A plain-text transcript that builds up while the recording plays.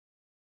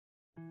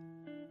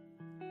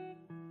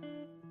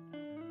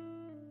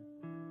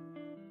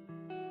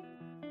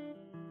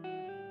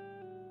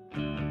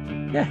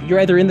Yeah, you're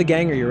either in the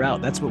gang or you're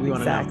out. That's what we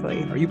want to know.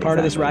 Exactly. Are you part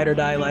of this ride or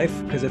die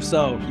life? Because if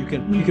so, you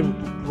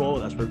can roll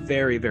with us. We're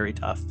very, very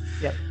tough.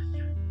 Yep.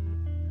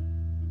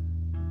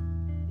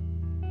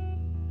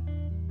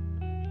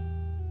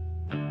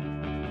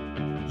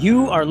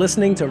 You are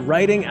listening to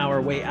Writing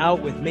Our Way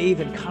Out with Maeve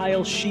and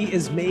Kyle. She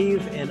is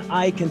Maeve, and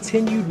I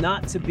continue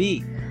not to be,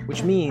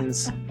 which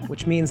means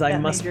I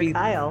must be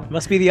Kyle.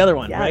 Must be the other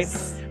one,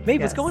 yes. right?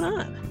 Maeve, what's going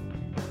on?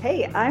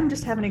 Hey, I'm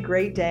just having a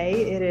great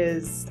day. It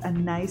is a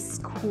nice,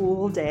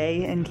 cool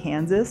day in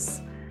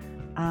Kansas.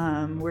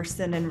 We're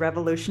sending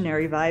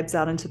revolutionary vibes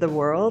out into the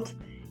world,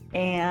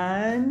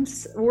 and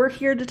we're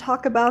here to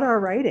talk about our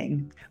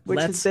writing, which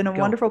has been a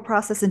wonderful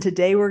process. And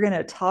today we're going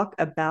to talk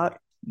about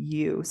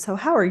you. So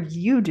how are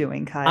you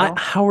doing, Kyle?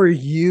 How are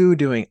you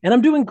doing? And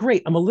I'm doing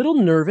great. I'm a little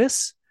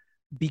nervous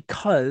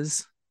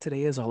because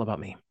today is all about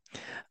me.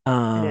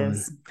 It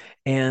is.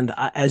 And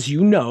as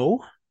you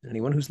know,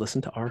 anyone who's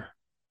listened to our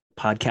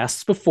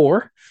podcasts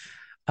before,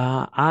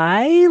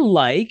 I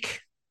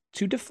like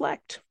to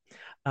deflect.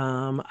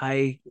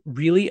 I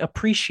really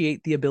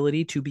appreciate the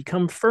ability to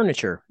become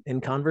furniture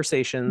in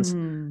conversations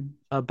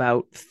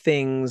about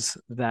things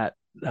that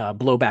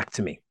blow back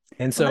to me.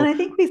 And so I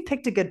think we've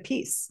picked a good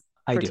piece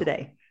for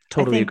today.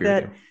 Totally I think agree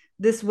that with you.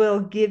 This will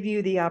give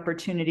you the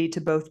opportunity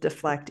to both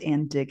deflect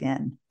and dig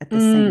in at the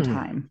same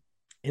time.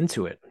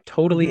 Into it,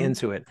 totally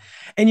into it.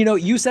 And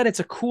you said it's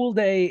a cool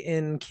day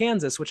in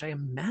Kansas, which I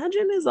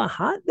imagine is a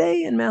hot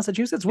day in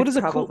Massachusetts. What's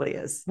a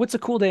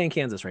cool day in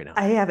Kansas right now?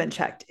 I haven't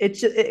checked.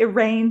 It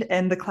rained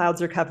and the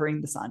clouds are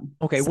covering the sun.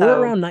 Okay, so we're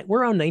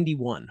around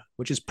 91,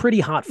 which is pretty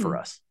hot for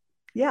us.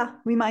 Yeah,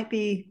 we might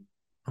be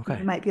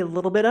a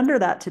little bit under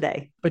that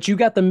today. But you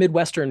got the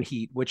Midwestern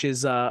heat, which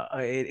is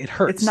it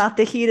hurts. It's not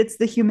the heat, it's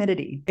the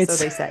humidity. So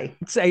they say.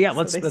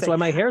 That's why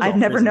my hair's I've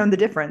never known the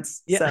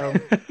difference. Yeah. So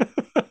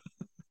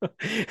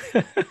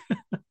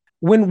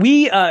when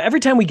we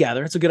every time we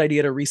gather, it's a good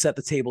idea to reset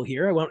the table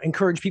here. I want to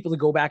encourage people to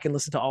go back and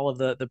listen to all of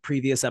the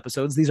previous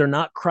episodes. These are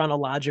not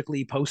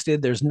chronologically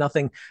posted. There's no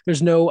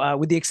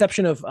with the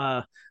exception of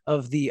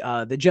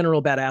the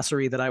general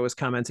badassery that I was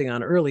commenting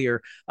on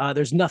earlier,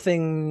 there's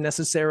nothing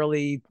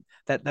necessarily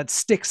that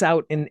sticks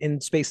out in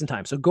space and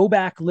time. So go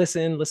back,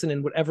 listen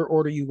in whatever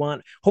order you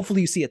want. Hopefully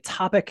you see a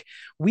topic.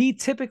 We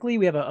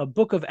have a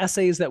book of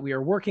essays that we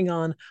are working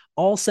on,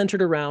 all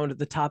centered around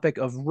the topic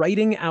of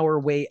writing our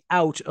way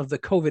out of the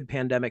COVID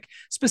pandemic,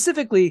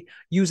 specifically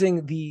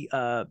using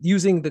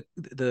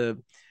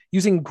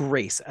using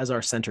grace as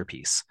our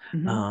centerpiece.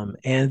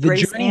 And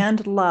grace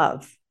and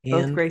love,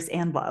 both grace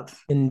and love.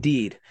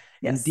 Indeed.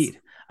 Yes. Indeed.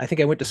 I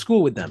think I went to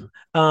school with them.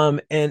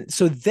 And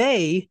so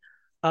they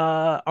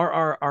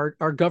are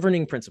our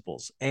governing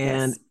principles.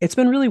 And it's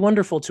been really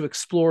wonderful to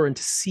explore and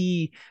to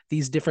see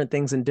these different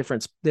things in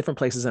different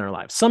places in our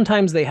lives.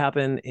 Sometimes they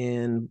happen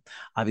in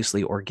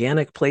obviously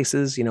organic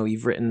places.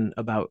 You've written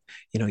about,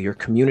 your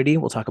community.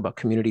 We'll talk about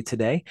community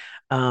today.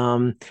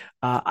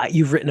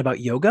 You've written about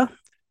yoga,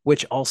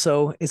 which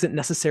also isn't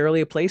necessarily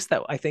a place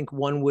that I think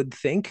one would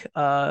think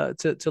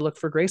to look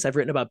for grace. I've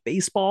written about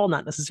baseball,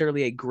 not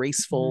necessarily a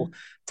graceful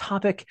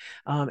topic.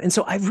 And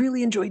so I've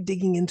really enjoyed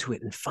digging into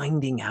it and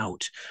finding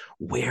out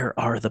where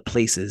are the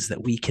places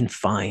that we can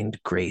find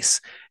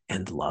grace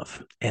and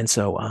love. And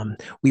so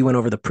we went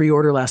over the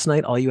pre-order last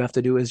night. All you have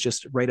to do is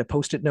just write a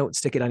Post-it note,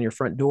 stick it on your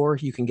front door.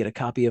 You can get a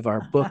copy of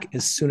our book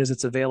as soon as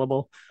it's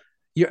available.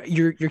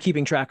 You're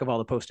keeping track of all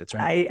the Post-its,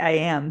 right? I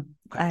am.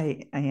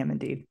 Okay. I am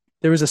indeed.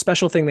 There was a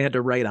special thing they had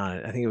to write on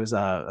it. I think it was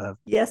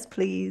yes,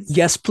 please.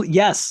 Yes, please.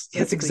 Yes,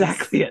 that's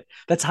exactly it.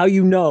 That's how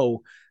you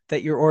know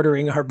that you're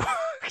ordering our book.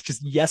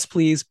 Just yes,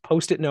 please.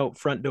 Post-it note,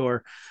 front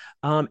door.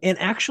 And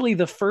actually,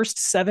 the first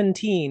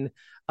 17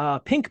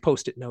 pink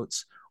Post-it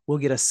notes will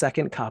get a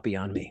second copy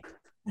on me.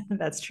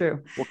 That's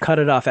true. We'll cut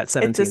it off at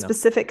 17. It's a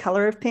specific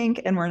color of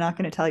pink, and we're not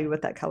going to tell you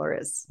what that color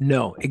is.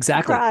 No,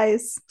 exactly.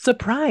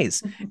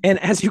 Surprise. And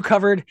as you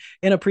covered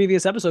in a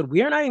previous episode,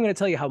 we are not even going to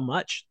tell you how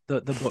much the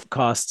book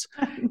costs.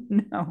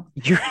 No,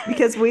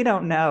 because we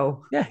don't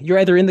know. Yeah, you're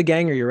either in the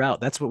gang or you're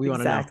out. That's what we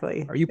want to know.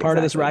 Exactly. Are you part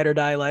of this ride or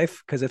die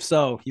life? Because if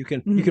so, you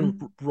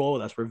can roll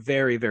with us. We're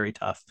very, very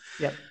tough.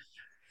 Yep.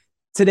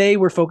 Today,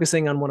 we're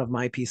focusing on one of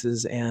my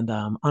pieces, and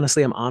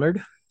honestly, I'm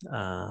honored.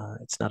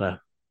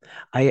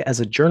 As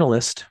a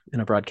journalist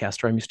and a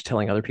broadcaster, I'm used to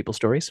telling other people's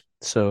stories.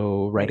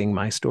 So writing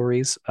my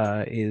stories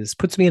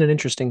puts me in an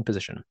interesting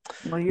position.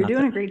 Well, you're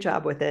doing a great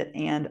job with it.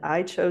 And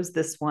I chose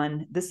this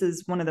one. This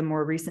is one of the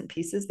more recent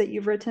pieces that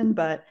you've written,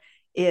 but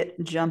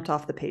it jumped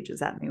off the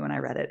pages at me when I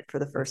read it for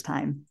the first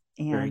time.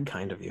 And very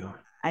kind of you.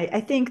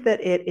 I think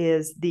that it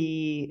is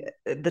the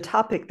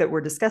topic that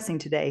we're discussing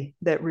today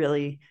that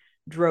really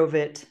drove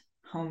it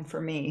home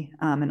for me.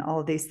 And all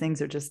of these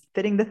things are just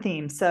fitting the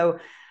theme. So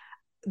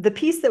the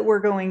piece that we're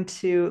going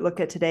to look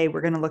at today,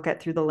 we're going to look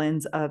at through the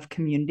lens of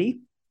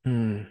community.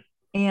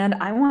 And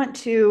I want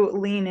to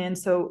lean in.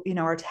 So,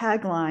 our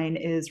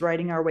tagline is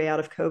writing our way out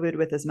of COVID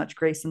with as much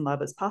grace and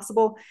love as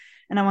possible.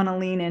 And I want to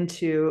lean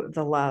into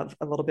the love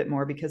a little bit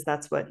more because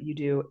that's what you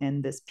do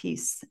in this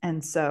piece.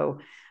 And so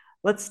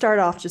let's start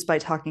off just by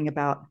talking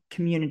about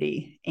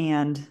community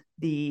and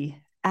the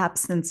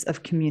absence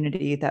of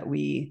community that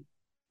we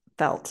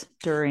felt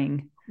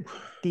during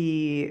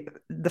the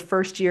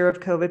first year of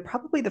COVID,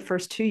 probably the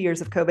first 2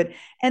 years of COVID,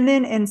 and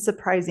then in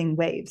surprising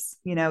waves.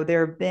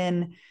 There have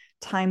been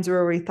times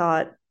where we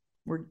thought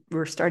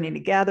we're starting to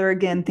gather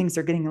again, things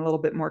are getting a little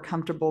bit more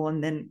comfortable,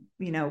 and then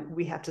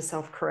we have to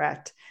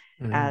self-correct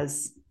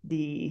as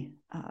the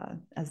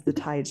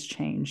tides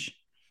change.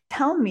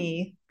 Tell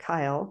me,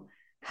 Kyle,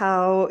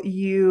 what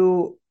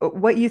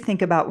you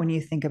think about when you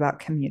think about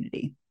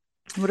community.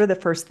 What are the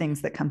first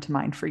things that come to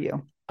mind for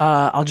you?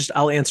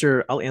 I'll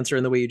answer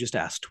in the way you just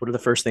asked. What are the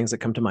first things that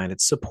come to mind?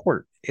 It's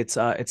support. It's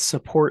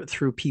support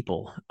through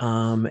people.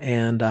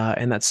 And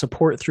that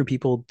support through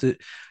people,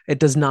 it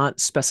does not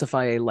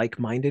specify a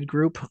like-minded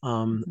group.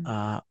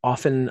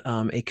 Often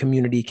a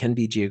community can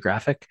be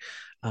geographic.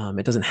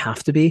 It doesn't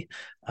have to be.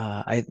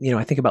 I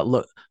think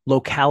about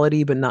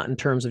locality, but not in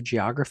terms of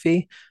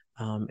geography.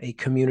 A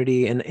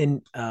community,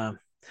 and I'm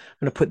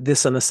going to put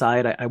this on the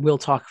side. I will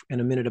talk in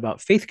a minute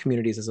about faith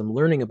communities as I'm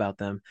learning about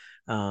them.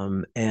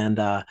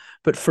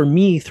 But for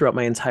me, throughout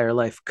my entire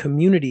life,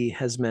 community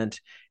has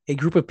meant a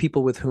group of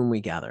people with whom we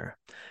gather.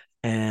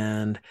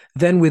 And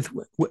then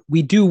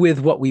we do with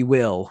what we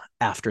will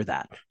after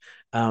that.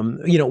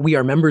 We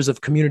are members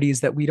of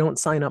communities that we don't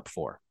sign up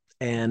for.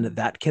 And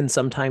that can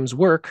sometimes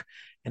work,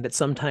 and it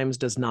sometimes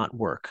does not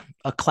work.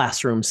 A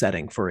classroom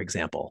setting, for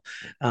example,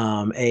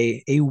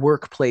 a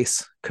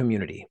workplace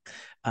community.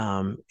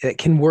 It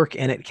can work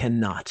and it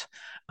cannot.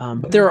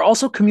 But there are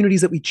also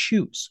communities that we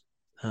choose.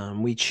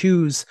 We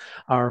choose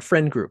our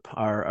friend group,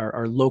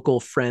 our local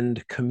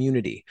friend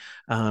community.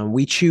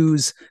 We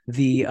choose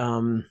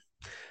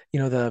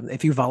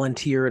if you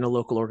volunteer in a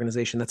local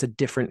organization, that's a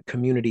different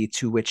community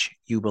to which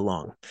you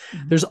belong.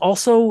 There's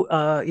also,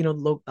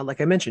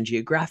 like I mentioned,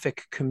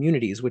 geographic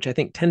communities, which I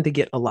think tend to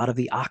get a lot of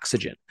the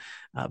oxygen.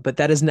 But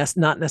that is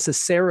not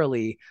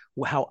necessarily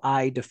how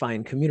I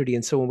define community.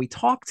 And so when we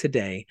talk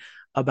today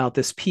about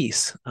this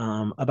piece,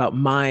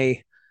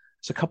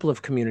 there's a couple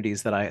of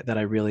communities that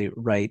I really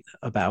write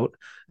about.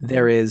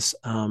 There is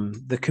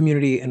the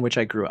community in which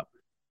I grew up,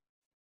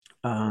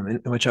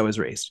 in which I was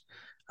raised.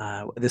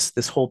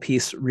 This whole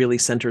piece really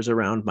centers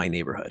around my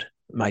neighborhood,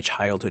 my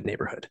childhood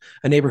neighborhood,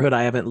 a neighborhood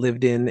I haven't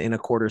lived in a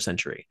quarter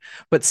century,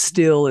 but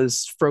still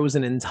is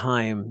frozen in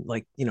time,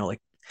 like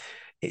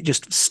it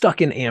just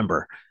stuck in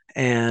amber.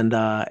 And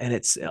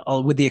it's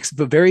with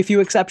the very few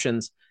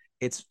exceptions,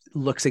 it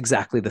looks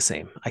exactly the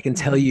same. I can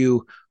tell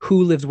you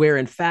who lived where.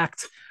 In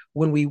fact,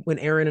 when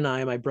Aaron and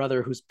I, my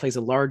brother, who plays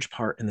a large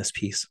part in this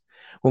piece,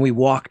 when we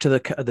walk to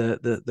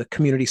the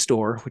community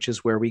store, which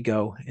is where we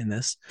go in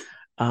this,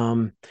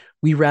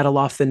 we rattle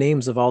off the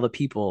names of all the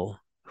people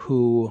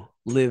who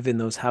live in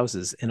those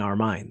houses in our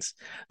minds.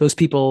 Those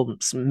people,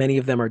 many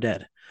of them are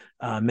dead.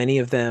 Many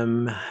of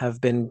them have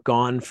been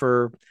gone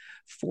for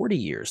 40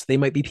 years. They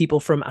might be people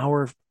from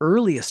our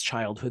earliest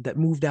childhood that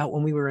moved out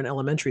when we were in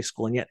elementary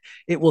school. And yet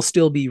it will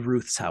still be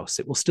Ruth's house.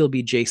 It will still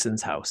be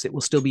Jason's house. It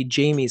will still be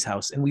Jamie's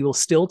house. And we will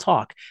still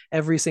talk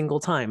every single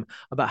time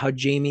about how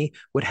Jamie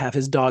would have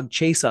his dog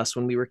chase us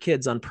when we were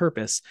kids on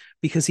purpose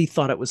because he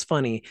thought it was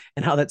funny,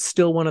 and how that's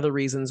still one of the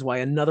reasons why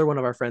another one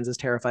of our friends is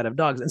terrified of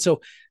dogs. And so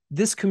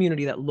this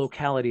community, that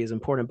locality is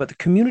important. But the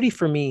community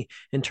for me,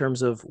 in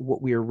terms of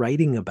what we are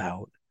writing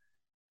about,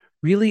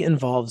 really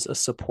involves a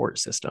support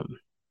system.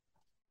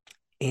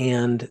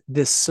 And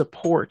this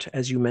support,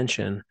 as you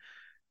mentioned,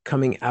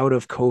 coming out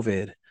of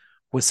COVID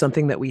was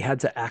something that we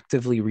had to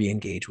actively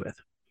re-engage with.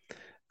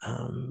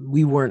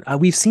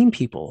 We've seen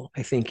people,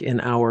 I think, in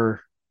our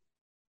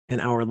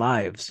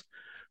lives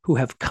who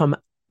have come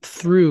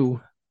through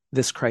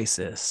this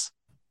crisis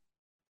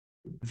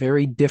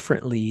very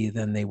differently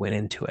than they went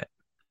into it.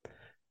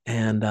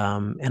 And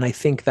I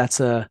think there's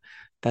a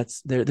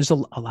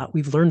lot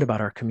we've learned about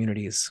our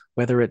communities,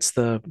 whether it's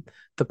the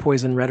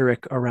poison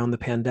rhetoric around the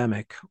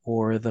pandemic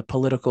or the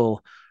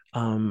political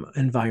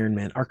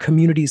environment. Our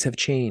communities have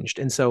changed.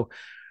 And so,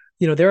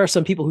 there are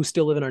some people who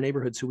still live in our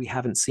neighborhoods who we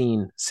haven't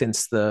seen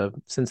since the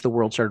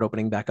world started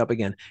opening back up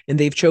again. And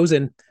they've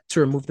chosen to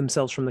remove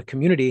themselves from the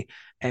community,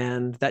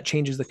 and that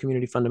changes the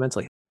community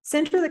fundamentally.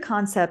 Center the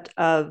concept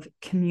of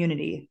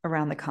community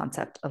around the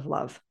concept of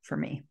love for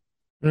me.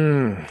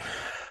 You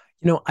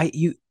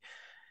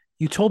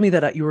told me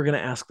that you were going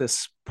to ask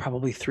this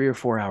probably 3 or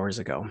 4 hours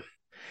ago,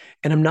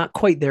 and I'm not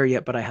quite there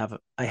yet, but I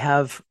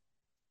have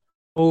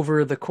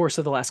over the course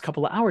of the last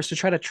couple of hours to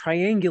try to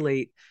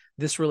triangulate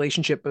this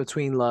relationship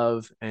between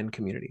love and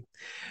community,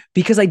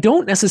 because I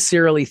don't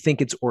necessarily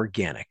think it's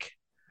organic.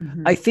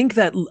 I think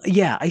that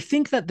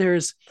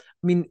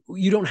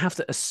you don't have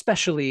to,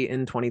 especially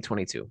in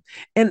 2022.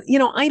 And,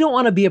 I don't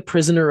want to be a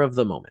prisoner of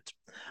the moment.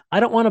 I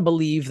don't want to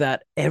believe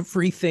that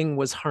everything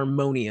was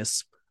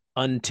harmonious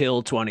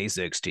until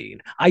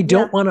 2016. I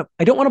don't want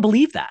to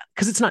believe that,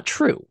 because it's not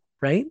true,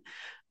 right?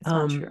 It's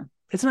not true.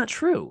 It's not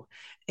true.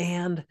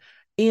 And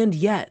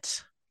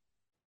yet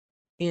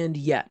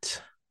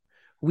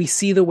we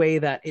see the way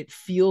that it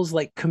feels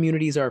like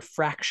communities are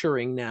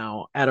fracturing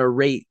now at a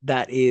rate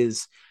that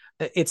is,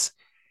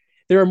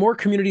 there are more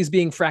communities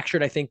being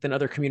fractured, I think, than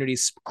other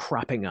communities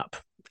cropping up.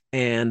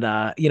 And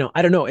I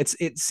don't know.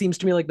 It seems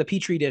to me like the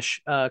petri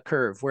dish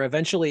curve, where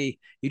eventually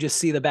you just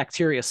see the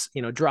bacteria,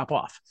 drop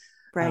off.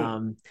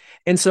 Right.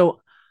 And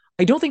so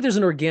I don't think there's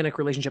an organic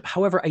relationship.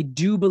 However, I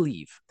do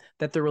believe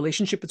that the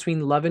relationship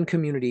between love and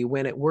community,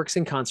 when it works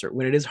in concert,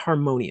 when it is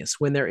harmonious,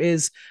 when there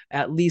is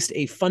at least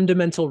a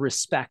fundamental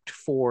respect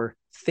for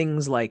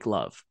things like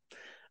love.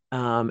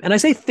 And I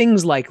say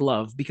things like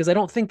love because I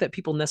don't think that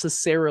people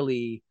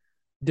necessarily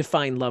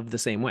define love the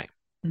same way.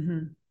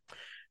 Mm-hmm.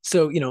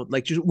 So,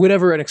 like just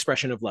whatever an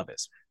expression of love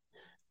is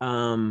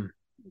to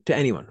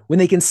anyone, when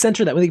they can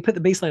center that, when they put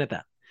the baseline at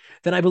that,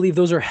 then I believe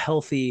those are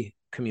healthy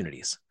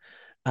communities.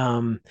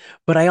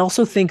 But I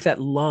also think that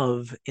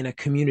love in a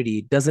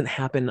community doesn't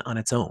happen on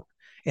its own.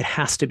 It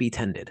has to be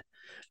tended.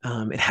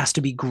 It has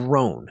to be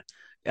grown.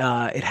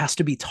 It has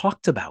to be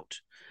talked about.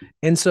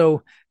 And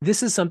so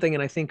this is something,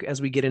 and I think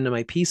as we get into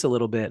my piece a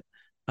little bit,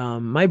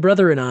 my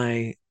brother and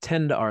I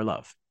tend our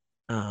love,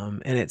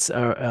 and it's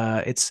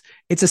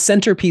a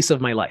centerpiece of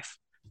my life,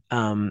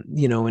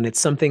 and it's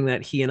something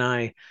that he and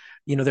I,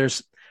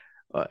 there's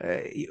uh,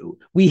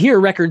 we hear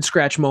record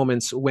scratch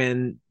moments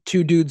when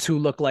two dudes who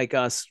look like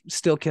us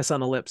still kiss on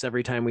the lips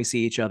every time we see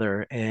each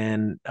other,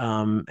 and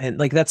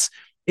like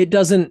it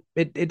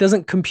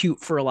doesn't compute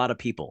for a lot of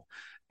people.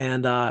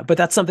 And but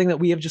that's something that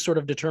we have just sort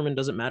of determined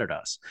doesn't matter to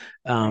us.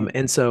 Right.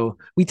 And so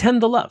we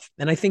tend to love,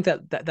 and I think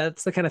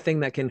that's the kind of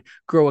thing that can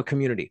grow a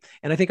community.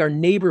 And I think our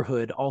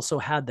neighborhood also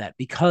had that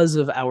because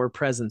of our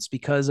presence,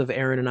 because of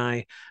Aaron and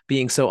I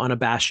being so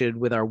unabashed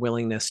with our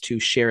willingness to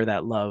share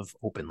that love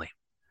openly.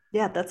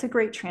 Yeah, that's a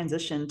great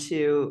transition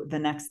to the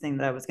next thing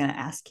that I was going to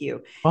ask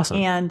you. Awesome.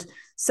 And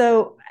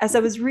so, as I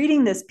was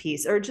reading this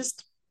piece, or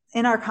just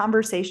in our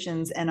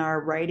conversations and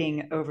our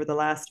writing over the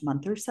last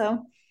month or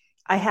so,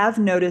 I have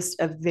noticed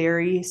a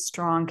very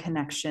strong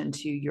connection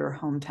to your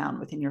hometown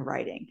within your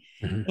writing.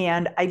 Mhm.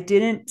 And I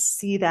didn't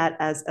see that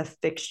as a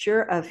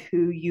fixture of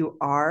who you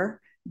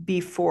are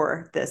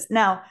before this.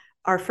 Now,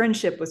 our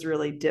friendship was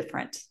really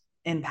different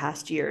in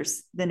past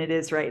years than it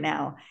is right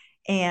now.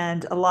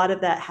 And a lot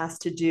of that has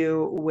to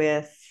do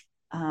with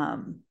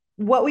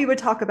what we would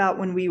talk about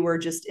when we were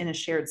just in a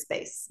shared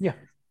space. Yeah,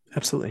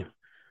 absolutely.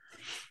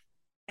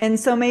 And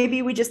so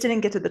maybe we just didn't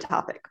get to the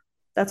topic.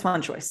 That's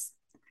one choice.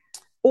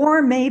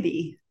 Or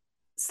maybe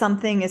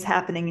something is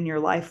happening in your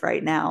life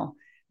right now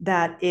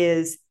that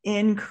is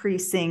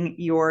increasing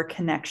your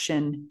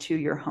connection to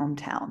your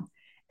hometown.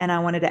 And I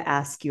wanted to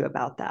ask you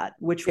about that.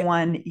 Which Yeah.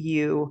 one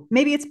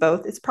maybe it's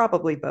both, it's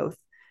probably both.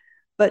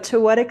 But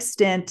to what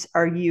extent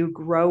are you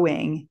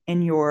growing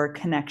in your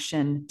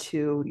connection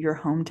to your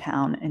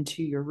hometown and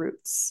to your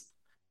roots?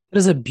 That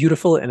is a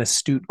beautiful and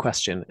astute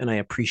question, and I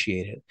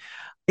appreciate it.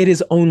 It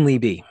is only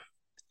B.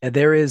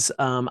 There is,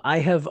 I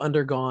have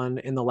undergone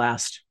in the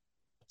last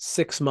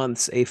 6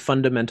 months a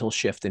fundamental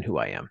shift in who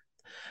I am.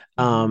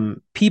 Mm-hmm.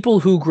 People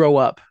who grow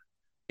up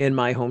in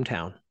my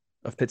hometown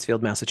of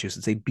Pittsfield,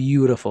 Massachusetts, a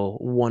beautiful,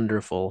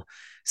 wonderful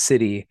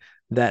city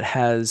that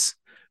has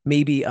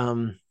maybe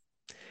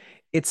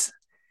it's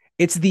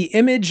it's the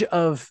image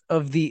of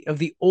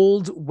the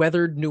old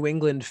weathered New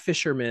England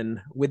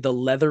fisherman with the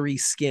leathery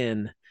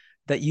skin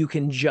that you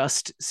can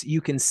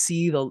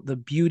see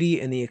the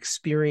beauty and the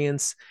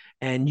experience,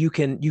 and you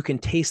can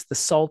taste the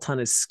salt on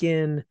his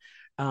skin.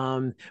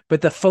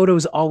 But the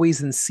photo's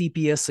always in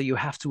sepia, so you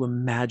have to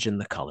imagine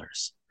the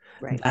colors.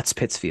 Right. That's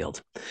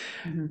Pittsfield.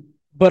 Mm-hmm.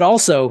 But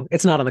also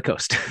it's not on the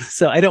coast.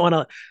 So I don't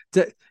want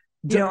You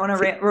to don't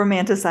want to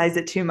romanticize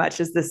it too much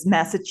as this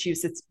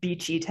Massachusetts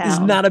beachy is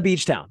town. not a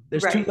beach town.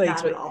 There's two Right.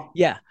 lakes, Not at but all.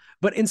 yeah.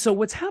 But and so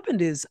what's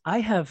happened is I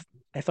have,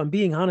 if I'm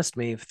being honest,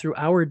 Maeve, through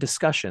our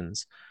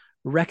discussions,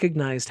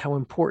 recognized how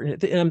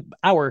important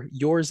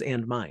yours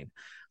and mine,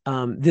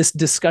 this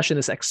discussion,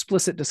 this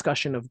explicit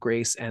discussion of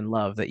grace and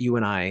love that you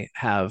and I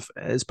have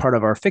as part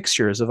of our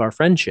fixtures of our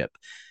friendship.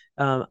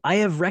 I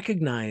have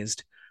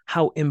recognized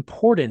how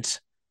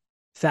important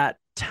that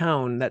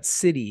town, that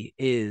city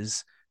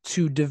is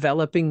to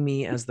developing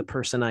me as the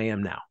person I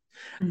am now.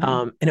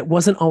 Mm-hmm. And it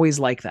wasn't always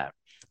like that.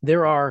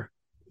 There are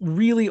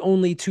really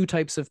only two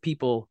types of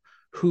people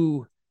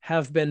who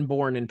have been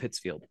born in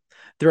Pittsfield.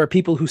 There are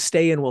people who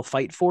stay and will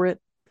fight for it,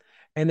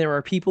 and there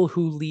are people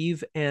who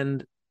leave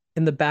and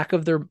in the back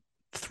of their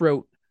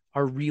throat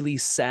are really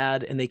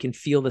sad, and they can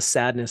feel the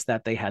sadness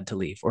that they had to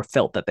leave or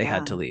felt that they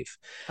had to Yeah. leave.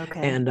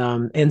 Okay.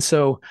 And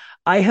so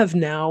I have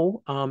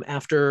now,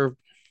 after,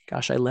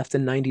 gosh, I left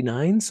in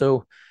 '99,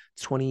 so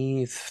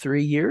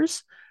 23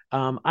 years.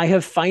 I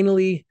have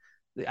finally,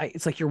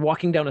 it's like you're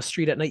walking down a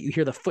street at night, you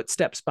hear the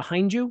footsteps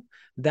behind you.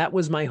 That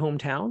was my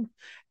hometown.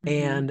 Mm-hmm.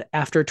 And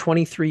after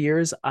 23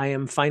 years, I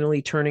am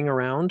finally turning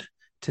around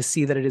to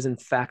see that it is in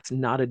fact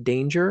not a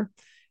danger.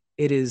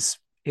 It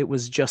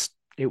was just,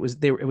 it was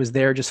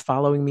there just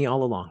following me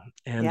all along.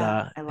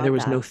 Yeah. I And there love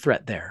was no that.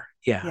 threat there.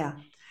 Yeah. Yeah.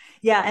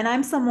 Yeah, and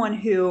I'm someone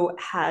who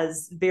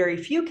has very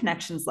few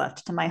connections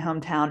left to my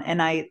hometown,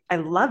 and I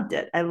loved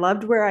it. I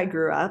loved where I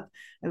grew up.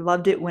 I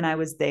loved it when I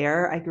was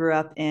there. I grew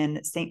up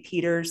in St.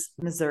 Peters,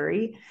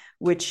 Missouri,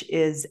 which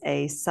is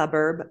a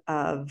suburb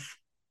of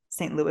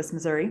St. Louis,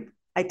 Missouri.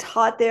 I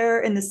taught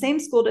there in the same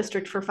school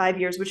district for 5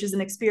 years, which is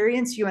an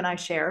experience you and I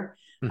share.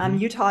 Mm-hmm.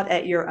 You taught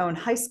at your own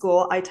high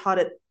school. I taught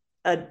at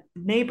a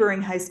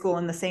neighboring high school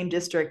in the same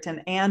district,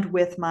 and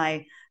with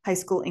my high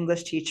school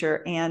English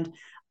teacher. And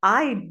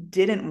I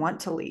didn't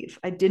want to leave.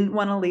 I didn't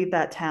want to leave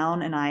that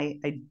town, and I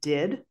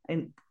did.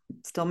 I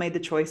still made the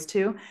choice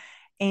to.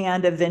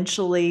 And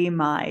eventually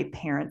my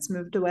parents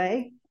moved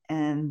away,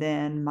 and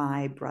then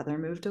my brother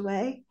moved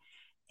away.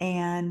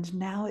 And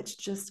now it's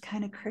just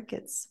kind of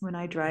crickets when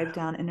I drive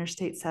down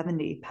Interstate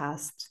 70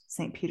 past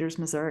St. Peters,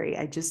 Missouri.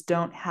 I just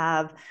don't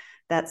have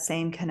that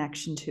same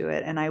connection to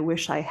it. And I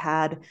wish I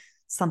had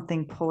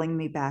something pulling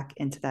me back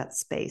into that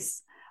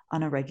space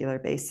on a regular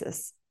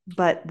basis.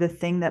 But the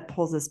thing that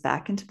pulls us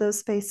back into those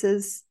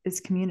spaces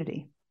is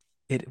community.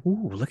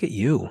 Ooh, look at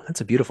you.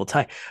 That's a beautiful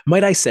tie.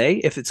 Might I say,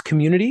 if it's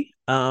community,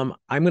 I'm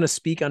going to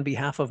speak on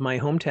behalf of my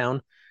hometown.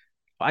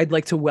 I'd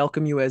like to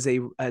welcome you as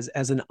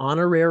an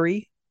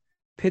honorary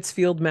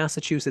Pittsfield,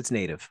 Massachusetts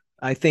native.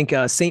 I think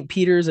St.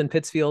 Peter's and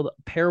Pittsfield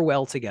pair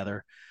well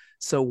together.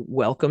 So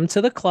welcome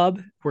to the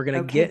club. We're gonna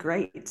Okay, get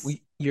great.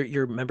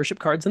 your membership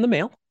cards in the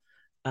mail.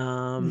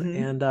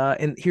 Mm-hmm.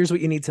 And here's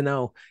what you need to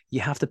know. You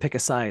have to pick a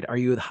side. Are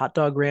you the hot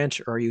dog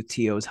ranch or are you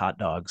T.O.'s hot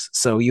dogs?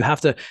 So you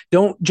have to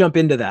don't jump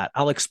into that.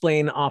 I'll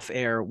explain off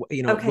air,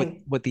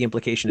 Okay, what the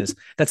implication is.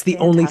 That's the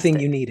only thing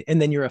you fantastic. need.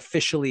 And then you're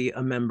officially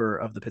a member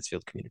of the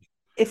Pittsfield community.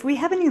 If we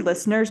have any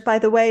listeners, by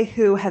the way,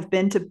 who have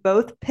been to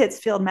both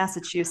Pittsfield,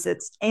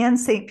 Massachusetts and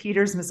St.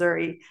 Peters,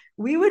 Missouri,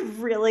 we would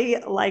really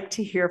like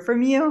to hear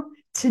from you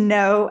to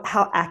know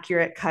how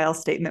accurate Kyle's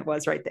statement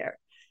was right there.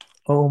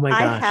 Oh my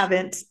I gosh.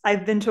 haven't.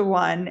 I've been to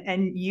one,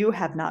 and you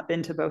have not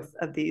been to both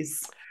of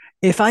these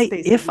If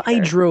spaces I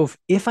either. drove,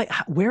 if I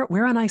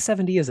where on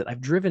I-70 is it?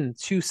 I've driven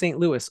to St.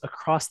 Louis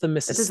across the That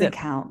doesn't Mississippi.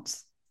 count.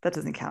 That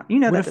doesn't count. You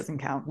know What that if doesn't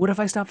count. what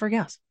if I stop for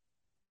gas?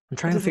 I'm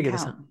That trying to doesn't figure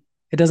this out. count.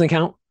 It doesn't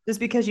count. Just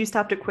because you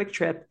stopped at Quick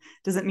Trip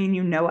doesn't mean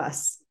you know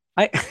us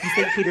I in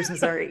St. Peters,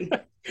 Missouri.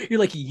 You're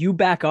like, you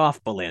back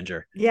off,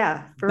 Belanger.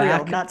 Yeah, for real.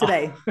 Back Not off.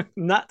 today.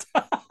 Not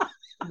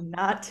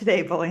Not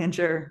today,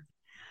 Belanger.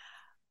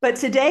 But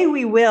today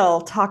we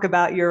will talk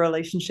about your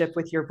relationship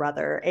with your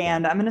brother. yeah.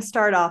 And I'm going to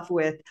start off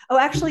with, oh,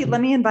 actually, let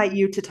me invite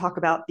you to talk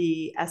about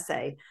the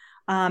essay.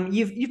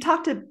 You've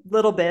talked a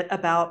little bit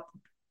about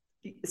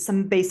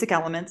some basic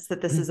elements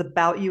that this is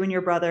about you and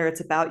your brother.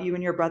 It's about you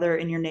and your brother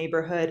in your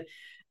neighborhood.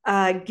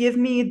 Give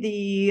me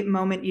the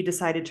moment you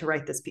decided to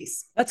write this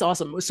piece. That's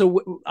awesome. So,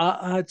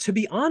 to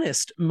be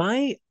honest,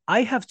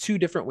 I have two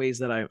different ways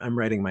that I'm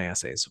writing my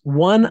essays.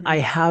 One, I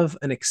Mm-hmm. have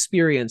an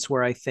experience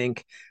where I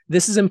think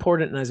this is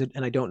important,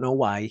 and I don't know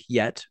why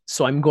yet.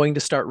 So I'm going to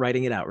start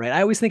writing it out. Right.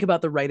 I always think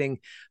about the writing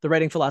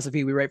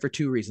philosophy. We write for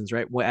two reasons,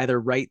 right? We either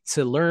write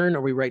to learn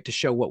or we write to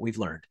show what we've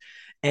learned,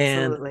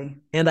 and Absolutely.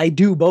 and I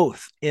do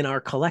both in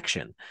our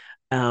collection.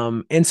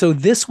 And so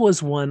this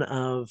was one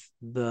of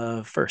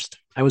the first.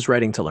 I was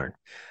writing to learn.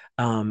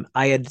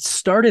 I had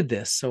started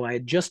this, so I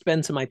had just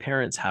been to my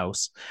parents'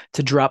 house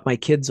to drop my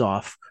kids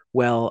off.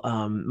 Well,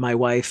 my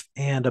wife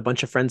and a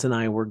bunch of friends and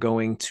I were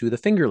going to the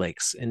Finger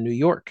Lakes in New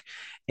York.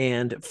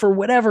 And for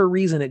whatever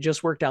reason, it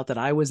just worked out that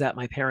I was at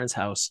my parents'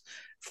 house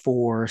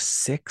for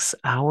 6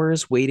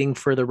 hours waiting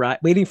for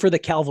the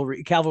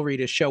cavalry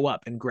to show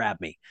up and grab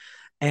me.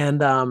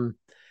 And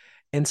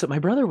and so my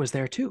brother was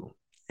there too.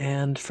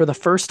 And for the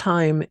first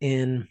time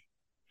in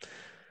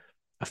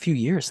a few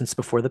years since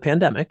before the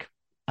pandemic,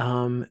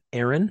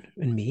 Aaron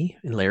and me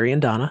and Larry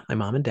and Donna, my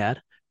mom and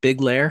dad,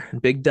 Big Lair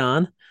and Big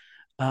Don,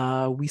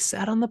 we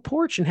sat on the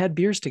porch and had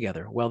beers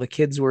together while the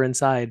kids were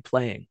inside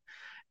playing.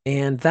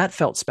 And that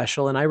felt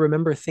special. And I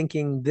remember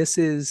thinking, this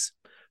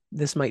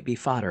might be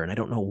fodder, and I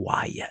don't know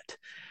why yet.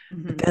 But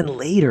Mm-hmm. then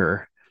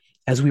later,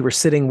 as we were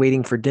sitting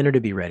waiting for dinner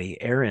to be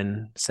ready,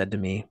 Aaron said to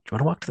me, "Do you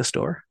want to walk to the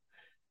store?"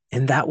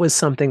 And that was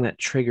something that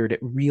triggered it,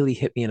 really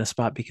hit me in a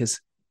spot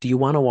because "Do you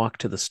want to walk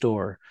to the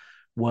store?"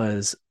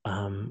 was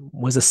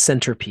a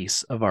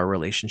centerpiece of our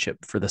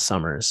relationship for the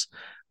summers.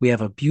 We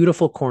have a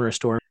beautiful corner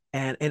store,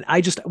 and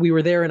we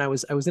were there, and I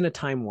was in a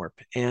time warp,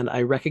 and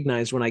I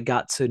recognized when I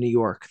got to New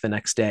York the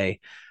next day,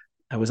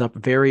 I was up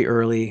very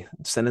early,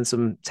 sending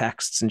some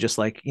texts and just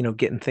like,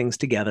 getting things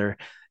together.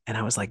 And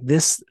I was like,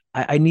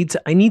 I need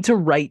to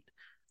write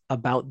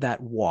about that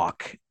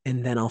walk,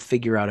 and then I'll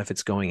figure out if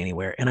it's going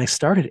anywhere. And I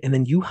started, and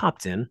then you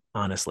hopped in,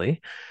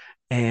 honestly,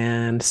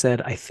 and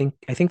said, I think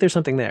there's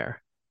something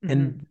there.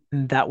 Mm-hmm.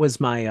 And that was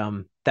my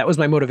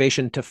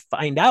motivation to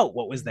find out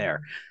what was there.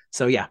 Mm-hmm.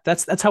 So yeah,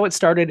 that's how it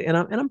started. And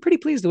I'm pretty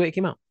pleased the way it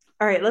came out.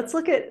 All right, let's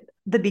look at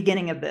the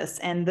beginning of this.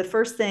 And the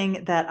first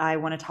thing that I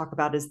want to talk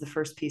about is the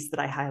first piece that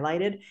I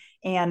highlighted.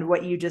 And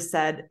what you just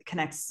said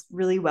connects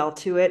really well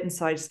to it. And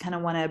so I just kind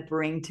of want to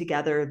bring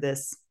together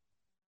this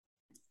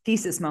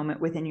thesis moment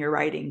within your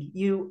writing.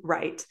 You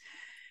write,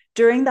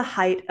 during the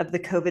height of the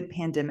COVID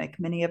pandemic,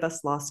 many of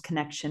us lost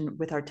connection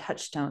with our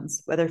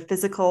touchstones, whether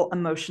physical,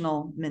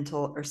 emotional,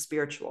 mental, or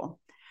spiritual.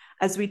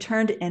 As we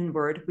turned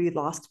inward, we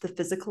lost the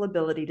physical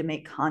ability to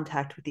make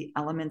contact with the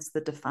elements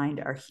that defined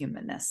our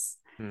humanness.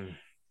 Hmm.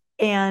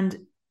 And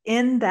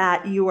in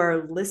that, you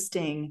are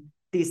listing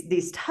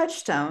these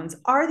touchstones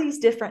are these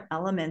different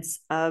elements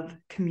of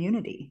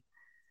community.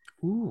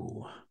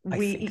 Ooh, I think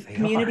We they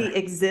community are.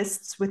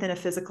 exists within a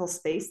physical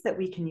space that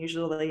we can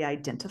usually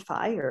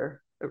identify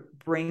or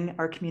bring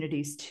our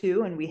communities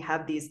to, and we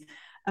have these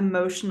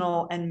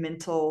emotional and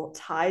mental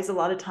ties. A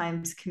lot of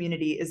times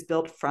community is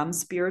built from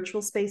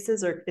spiritual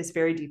spaces or is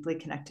very deeply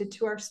connected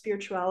to our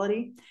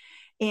spirituality.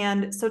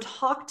 And so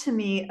talk to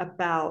me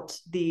about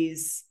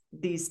these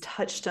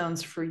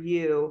touchstones for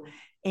you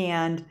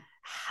and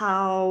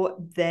how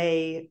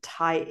they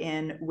tie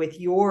in with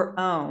your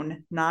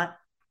own, not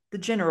the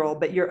general,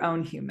 but your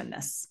own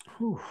humanness.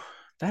 Ooh,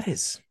 that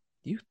is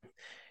you.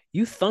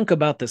 You thunk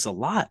about this a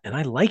lot, and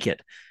I like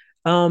it.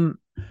 Um,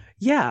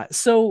 yeah.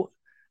 So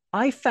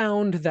I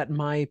found that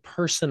my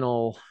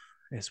personal,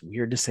 it's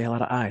weird to say a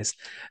lot of eyes,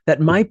 that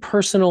my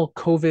personal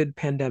COVID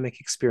pandemic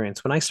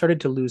experience, when I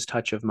started to lose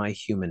touch of my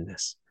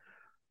humanness,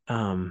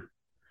 um,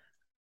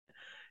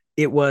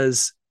 it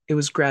was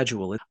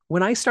gradual.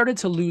 When I started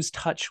to lose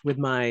touch with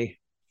my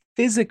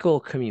physical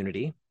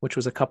community, which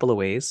was a couple of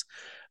ways,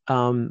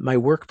 my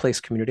workplace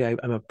community.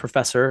 I'm a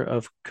professor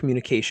of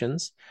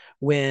communications.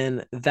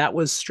 When that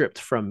was stripped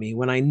from me,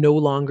 when I no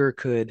longer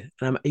could,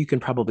 and you can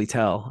probably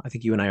tell, I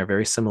think you and I are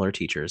very similar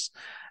teachers.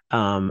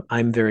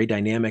 I'm very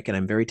dynamic and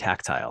I'm very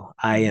tactile.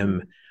 Mm-hmm.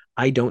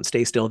 I don't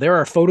stay still. There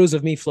are photos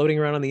of me floating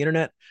around on the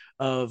internet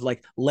of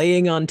like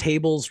laying on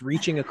tables,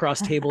 reaching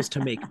across tables to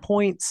make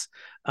points.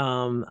 If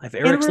And Eric's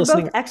we're both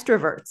listening,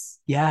 extroverts.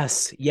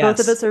 yes, Both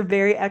of yes. us are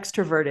very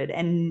extroverted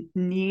and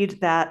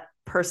need that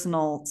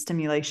personal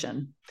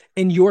stimulation.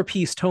 In your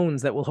piece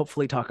tones that we'll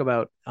hopefully talk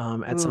about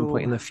at some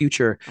point Ooh, in the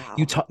future,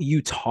 wow.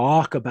 you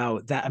talk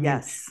about that. I mean,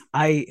 Yes.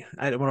 I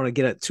don't want to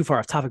get it too far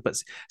off topic,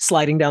 but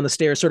sliding down the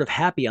stairs sort of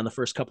happy on the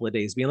first couple of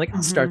days, being like,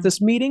 I'll start Mm-hmm.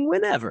 this meeting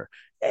whenever,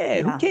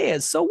 hey, who Yeah.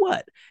 cares, so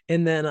what?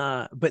 And then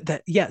but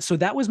that, yeah, so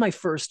that was my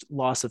first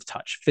loss of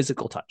touch,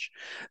 physical touch.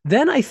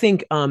 Then I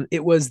think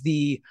it was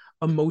the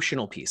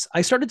emotional piece.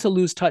 I started to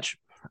lose touch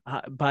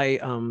by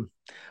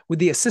with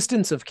the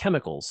assistance of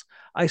chemicals.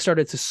 I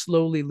started to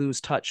slowly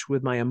lose touch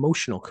with my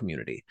emotional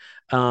community.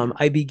 Yeah.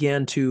 I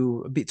began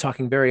to be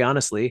talking very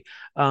honestly.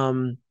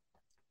 Um,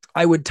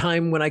 I would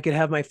time when I could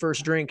have my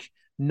first drink,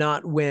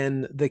 not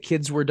when the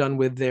kids were done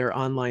with their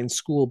online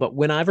school, but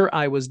whenever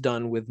I was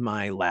done with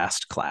my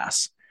last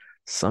class.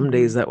 Some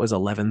days Mm-hmm. that was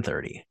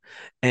 11:30,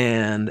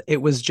 and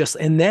it was just,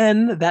 and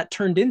then that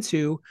turned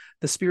into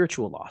the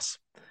spiritual loss,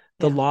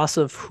 the Yeah. loss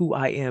of who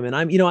I am. And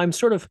I'm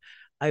sort of,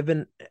 I've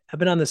been, I've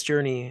been on this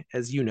journey,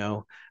 as you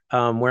know,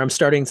 where I'm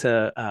starting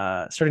to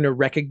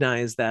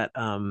recognize that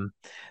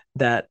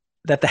that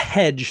that the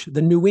hedge,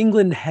 the New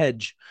England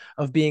hedge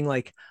of being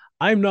like,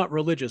 I'm not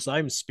religious,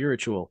 I'm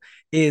spiritual,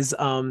 is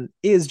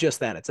just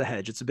that. It's a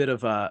hedge. It's a bit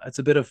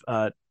of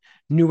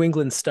New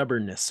England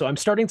stubbornness. So I'm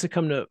starting to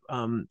come to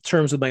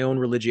terms with my own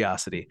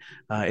religiosity.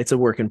 It's a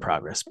work in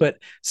progress. But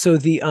so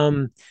the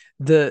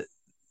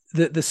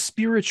the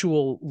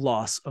spiritual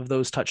loss of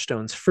those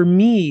touchstones for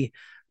me,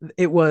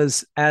 it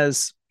was,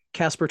 as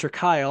Casper ter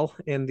Kyle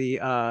in the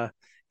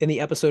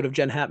episode of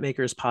Jen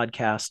Hatmaker's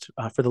podcast,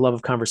 For the Love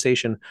of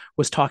Conversation,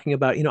 was talking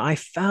about, I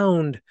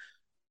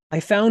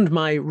found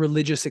my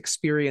religious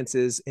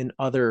experiences in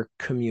other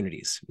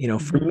communities. For me,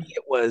 Mm-hmm.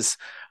 it was,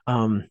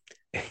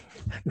 do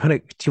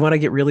you want to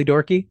get really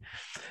dorky?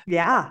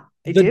 Yeah,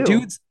 I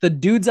do. The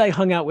dudes I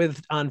hung out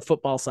with on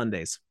football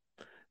Sundays,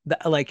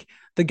 like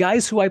the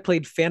guys who I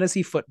played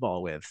fantasy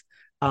football with,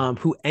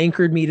 who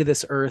anchored me to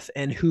this earth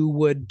and who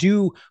would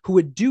do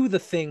the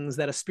things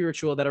that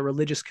a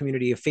religious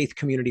community, a faith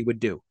community would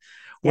do.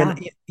 When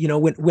Yeah.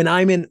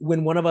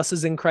 when one of us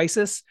is in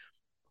crisis,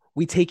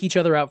 we take each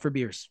other out for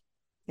beers,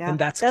 Yeah. and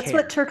that's That's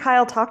what care.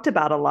 Turkile talked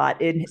about a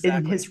lot in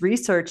Exactly. his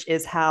research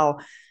is how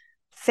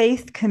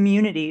faith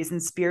communities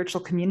and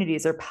spiritual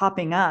communities are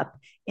popping up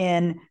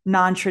in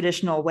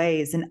non-traditional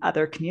ways in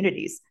other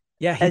communities.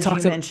 Yeah, he As you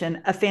talks about,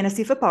 mentioned, a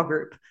fantasy football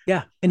group.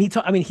 yeah, and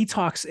he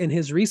talks in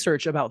his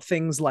research about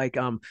things like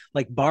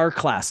bar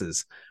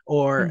classes,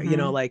 or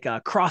Mm-hmm. like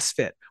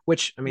CrossFit,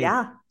 which, I mean,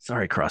 Yeah.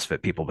 sorry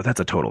CrossFit people, but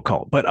that's a total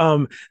cult. But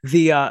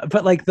the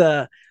like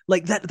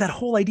that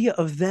whole idea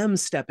of them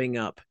stepping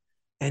up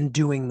and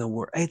doing the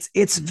work, it's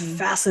Mm-hmm.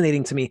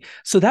 fascinating to me.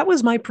 So that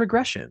was my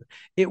progression.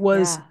 It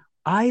was, Yeah.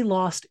 I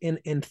lost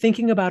in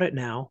thinking about it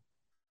now,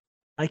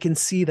 I can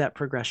see that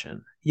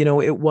progression.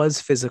 It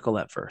was physical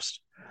at first.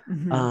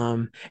 Mm-hmm.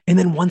 Um, and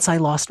then once I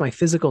lost my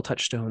physical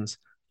touchstones,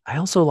 I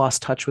also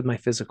lost touch with my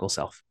physical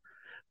self.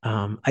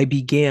 I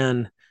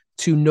began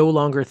to no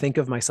longer think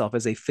of myself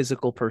as a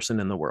physical person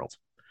in the world.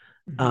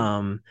 Mm-hmm.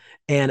 Um,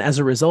 and as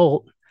a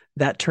result,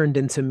 that turned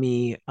into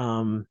me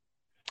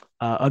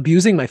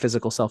abusing my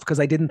physical self because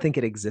I didn't think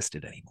it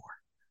existed anymore.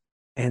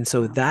 And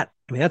so Wow. that,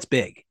 I mean, that's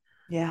big.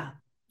 Yeah,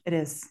 it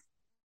is.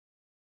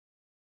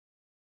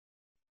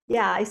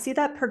 Yeah, I see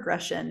that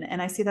progression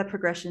and I see that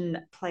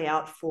progression play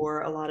out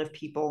for a lot of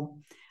people.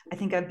 I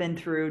think I've been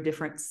through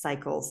different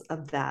cycles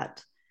of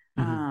that.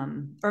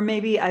 Mm-hmm. Or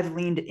maybe I've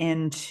leaned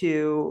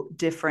into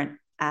different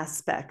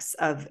aspects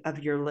of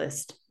your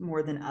list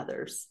more than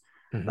others.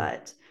 Mm-hmm.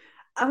 But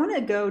I want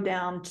to go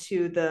down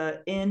to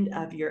the end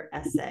of your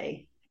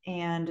essay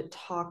and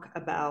talk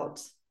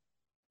about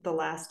the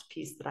last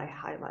piece that I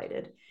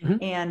highlighted. Mm-hmm.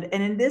 And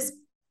in this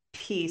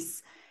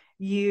piece,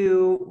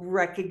 you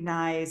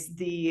recognize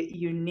the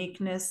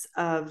uniqueness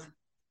of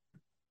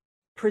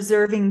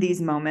preserving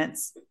these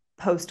moments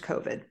post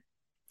COVID.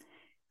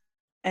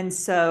 And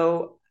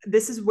so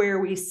this is where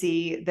we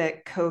see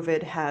that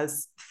COVID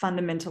has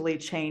fundamentally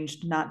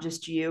changed not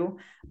just you,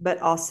 but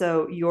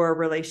also your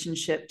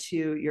relationship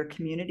to your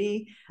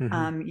community,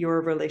 Mm-hmm.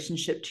 your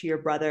relationship to your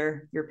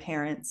brother, your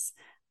parents,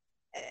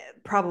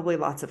 probably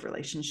lots of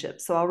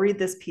relationships. So I'll read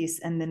this piece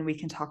and then we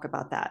can talk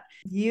about that.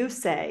 You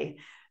say,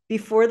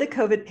 before the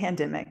COVID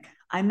pandemic,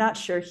 I'm not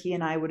sure he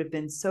and I would have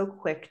been so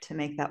quick to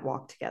make that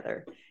walk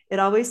together. It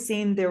always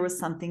seemed there was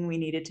something we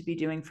needed to be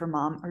doing for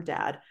mom or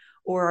dad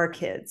or our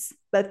kids.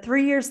 But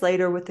 3 years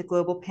later, with the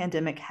global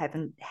pandemic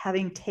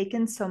having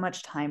taken so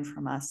much time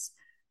from us,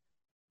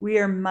 we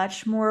are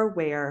much more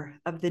aware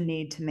of the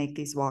need to make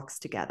these walks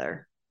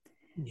together.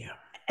 Yeah.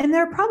 And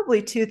there are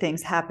probably two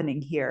things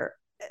happening here.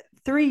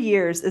 3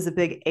 years is a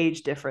big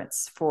age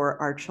difference for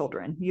our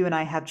children. You and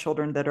I have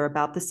children that are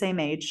about the same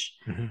age.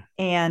 Mm-hmm.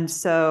 And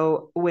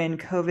so when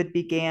COVID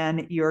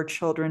began, your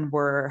children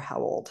were how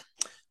old?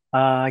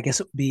 I guess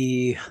it would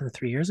be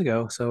 3 years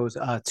ago. So it was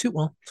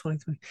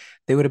 2020.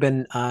 They would have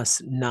been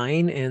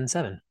 9 and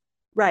 7.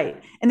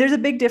 Right. And there's a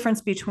big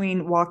difference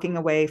between walking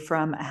away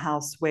from a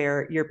house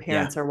where your Yeah.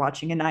 parents are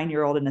watching a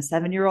 9-year-old and a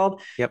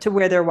 7-year-old Yep. to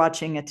where they're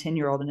watching a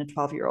 10-year-old and a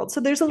 12-year-old. So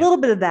there's a Yep. little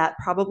bit of that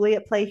probably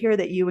at play here,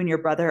 that you and your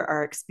brother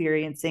are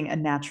experiencing a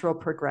natural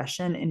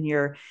progression in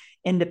your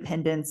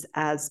independence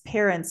as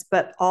parents,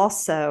 but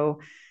also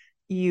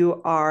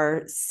you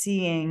are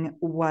seeing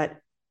what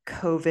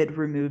COVID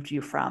removed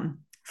you from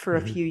for a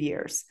Mm-hmm. few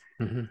years.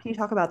 Mm-hmm. Can you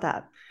talk about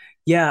that?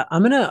 Yeah,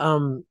 I'm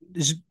gonna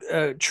just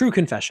true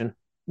confession.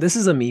 This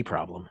is a me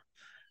problem.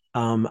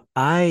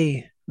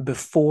 I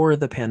before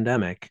the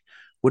pandemic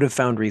would have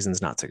found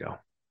reasons not to go.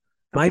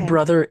 My Okay.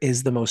 brother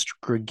is the most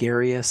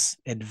gregarious,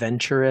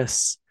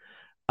 adventurous.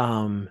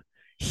 Um,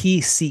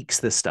 he seeks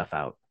this stuff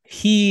out.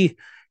 He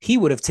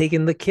would have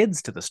taken the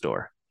kids to the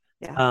store.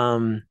 Yeah.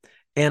 Um,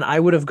 and I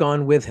would have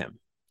gone with him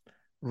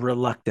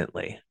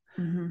reluctantly.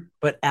 Mm-hmm.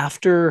 But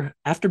after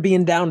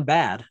being down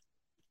bad,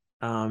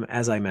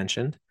 as I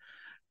mentioned,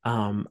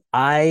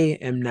 I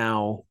am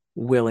now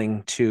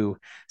willing to.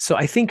 So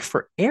I think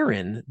for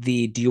Aaron,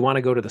 the do you want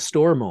to go to the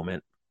store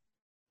moment,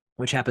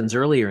 which happens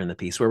earlier in the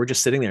piece, where we're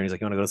just sitting there and he's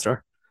like, you want to go to the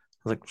store?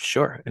 I was like,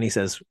 sure. And he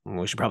says,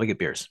 we should probably get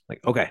beers.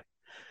 Like, okay.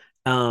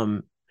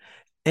 Um,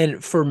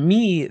 and for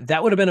me,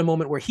 that would have been a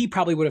moment where he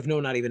probably would have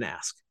known not even to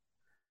ask,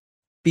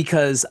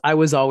 because I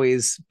was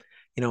always,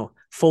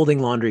 folding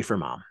laundry for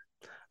mom,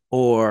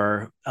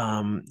 or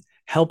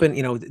helping,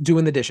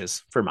 doing the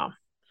dishes for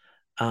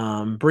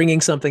mom,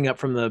 bringing something up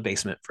from the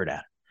basement for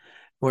dad.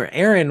 Where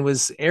Aaron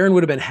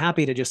would have been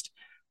happy to just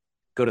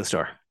go to the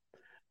store.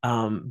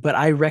 But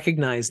I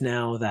recognize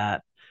now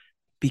that,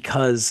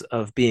 because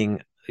of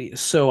being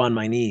so on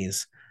my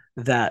knees,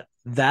 that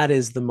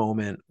is the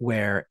moment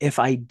where if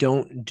I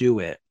don't do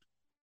it,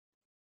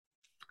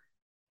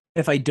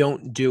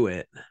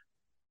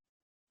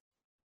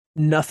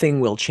 nothing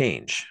will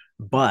change.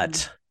 Mm-hmm.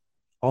 But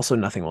also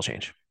nothing will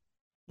change.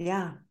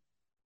 Yeah.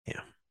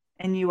 Yeah.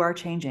 And you are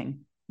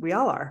changing. We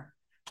all are.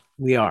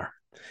 We are.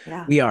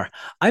 Yeah. We are.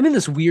 I'm in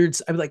this weird,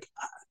 I'm like,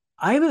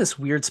 I'm in this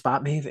weird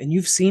spot, Maeve, and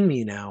you've seen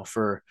me now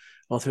through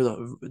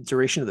the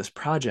duration of this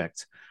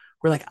project,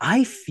 where like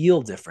I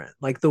feel different.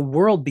 Like the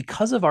world,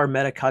 because of our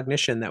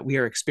metacognition that we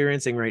are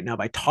experiencing right now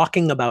by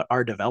talking about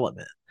our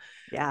development,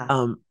 Yeah.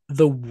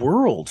 the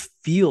world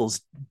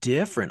feels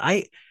different.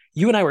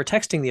 You and I were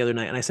texting the other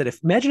night, and I said,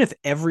 imagine if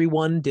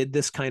everyone did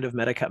this kind of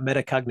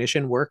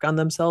metacognition work on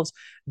themselves.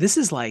 This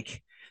is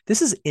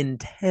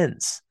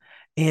intense,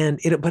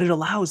 but it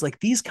allows like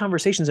these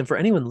conversations, and for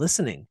anyone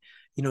listening,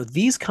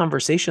 these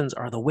conversations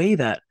are the way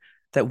that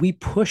we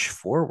push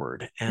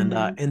forward,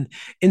 Mm-hmm.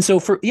 and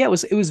so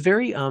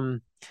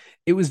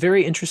it was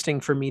very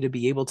interesting for me to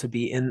be able to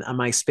be in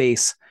my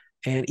space.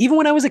 And even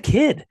when I was a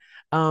kid,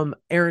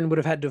 Aaron would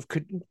have had to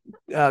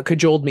have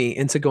cajoled me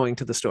into going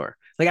to the store.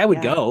 Like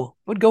Yeah.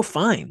 would go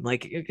fine,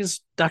 like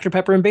just Dr.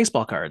 Pepper and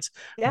baseball cards.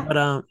 Yeah.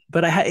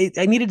 But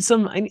I needed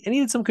I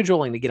needed some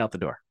cajoling to get out the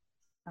door.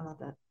 I love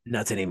that.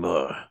 Not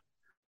anymore.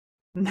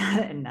 Not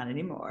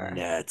anymore.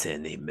 Not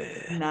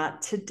anymore.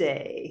 Not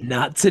today.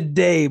 Not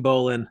today,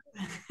 Bolin.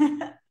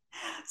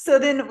 So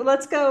then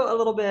let's go a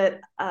little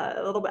bit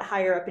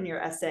higher up in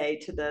your essay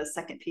to the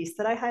second piece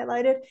that I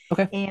highlighted.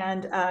 Okay.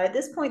 And at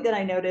this point, then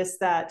I noticed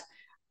that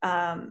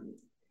um,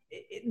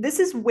 this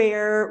is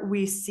where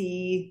we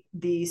see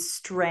the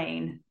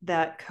strain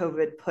that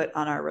COVID put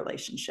on our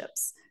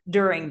relationships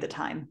during the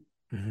time.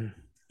 Mm-hmm.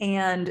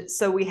 And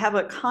so we have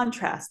a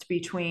contrast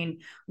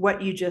between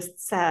what you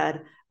just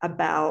said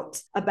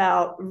about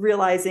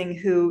realizing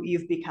who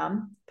you've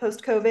become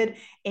post COVID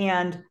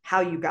and how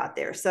you got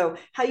there. So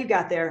how you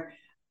got there,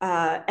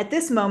 at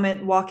this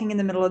moment, walking in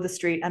the middle of the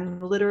street,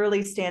 I'm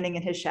literally standing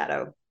in his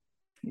shadow.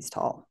 He's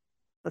tall.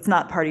 That's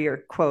not part of your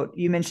quote.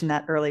 You mentioned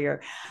that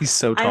earlier. He's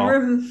so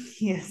tall.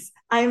 Yes,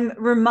 I'm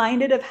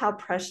reminded of how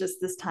precious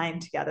this time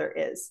together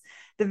is.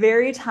 The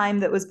very time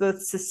that was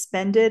both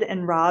suspended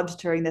and robbed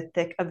during the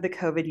thick of the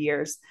COVID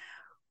years,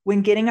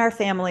 when getting our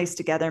families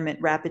together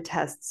meant rapid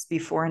tests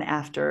before and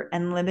after,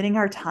 and limiting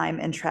our time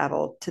and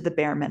travel to the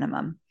bare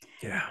minimum.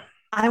 Yeah.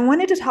 I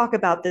wanted to talk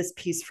about this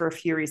piece for a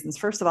few reasons.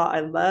 First of all, I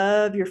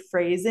love your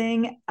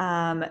phrasing.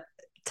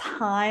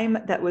 Time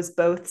that was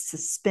both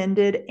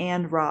suspended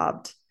and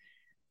robbed.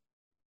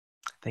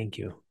 Thank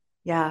you.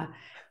 Yeah.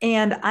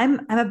 And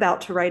I'm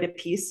about to write a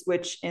piece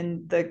which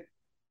in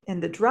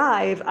the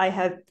drive I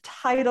have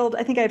titled,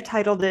 I think I've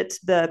titled it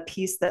The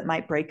Piece That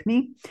Might Break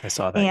Me. I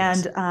saw that.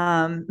 Yes.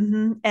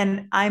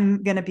 And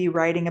I'm going to be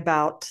writing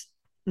about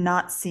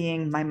not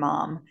seeing my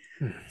mom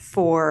Mm.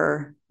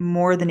 for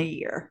more than a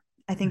year.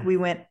 I think we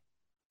went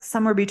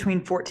somewhere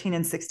between 14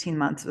 and 16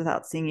 months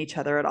without seeing each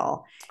other at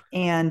all.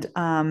 And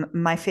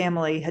my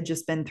family had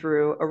just been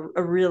through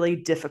a really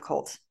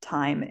difficult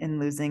time in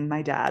losing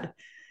my dad.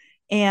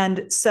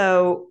 And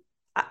so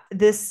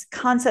this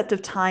concept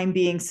of time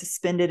being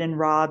suspended and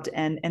robbed,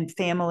 and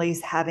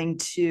families having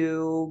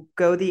to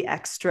go the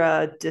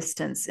extra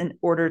distance in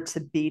order to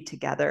be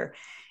together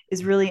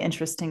is really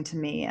interesting to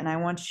me. And I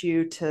want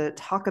you to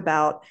talk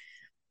about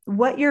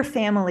what your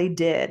family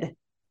did,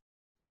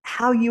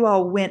 how you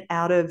all went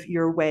out of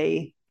your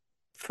way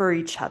for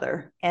each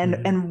other,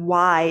 Mhm. and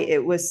why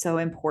it was so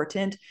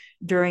important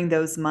during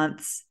those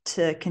months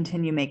to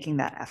continue making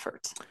that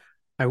effort.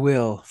 I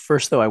will.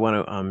 First, though, I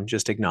want to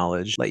just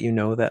acknowledge, let you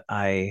know that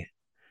I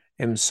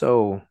am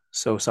so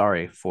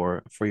sorry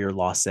for your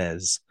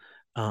losses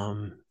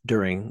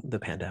during the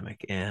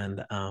pandemic,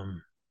 and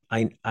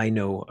I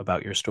know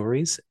about your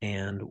stories,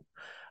 and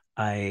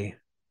I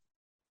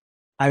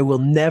I will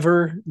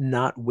never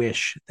not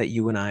wish that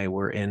you and I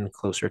were in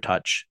closer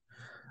touch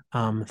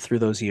through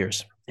those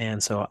years.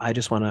 And so I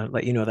just want to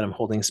let you know that I'm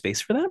holding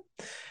space for that.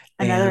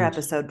 Another And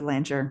episode,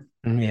 Belanger.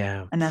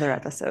 yeah, Another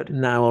episode.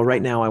 now, well,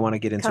 right Yeah. now I want to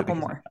get into it Couple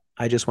because more.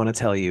 I just want to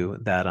tell you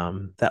that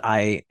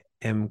I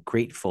am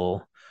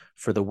grateful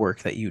for the work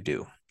that you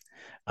do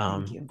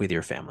Thank you. with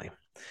your family.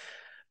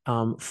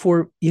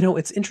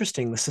 It's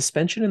interesting, the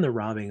suspension and the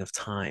robbing of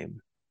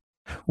time.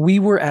 We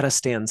were at a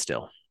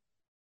standstill.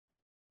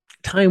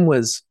 Time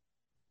was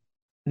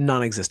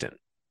non-existent.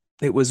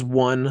 It was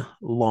one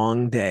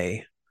long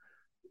day,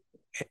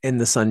 and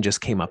the sun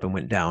just came up and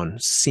went down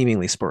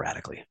seemingly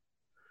sporadically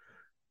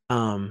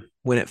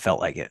when it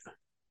felt like it.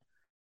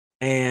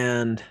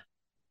 And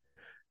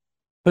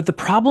but the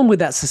problem with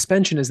that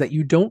suspension is that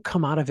you don't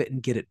come out of it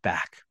and get it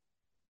back.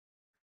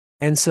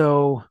 And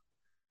so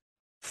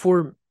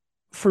for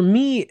for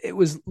me, it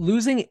was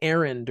losing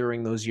Aaron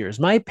during those years.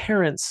 My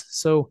parents,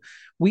 so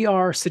we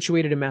are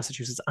situated in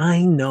Massachusetts.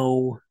 I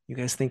know you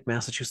guys think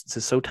Massachusetts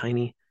is so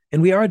tiny,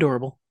 and we are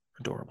adorable,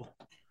 adorable,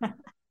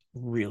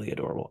 really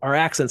adorable. Our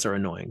accents are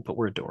annoying, but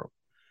we're adorable.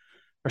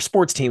 Our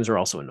sports teams are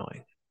also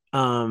annoying.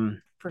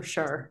 For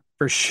sure.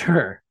 For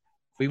sure.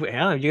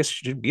 Yeah, you guys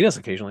should beat us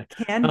occasionally.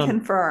 Can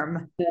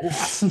confirm.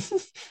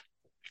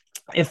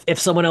 If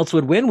someone else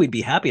would win, we'd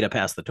be happy to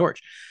pass the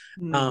torch.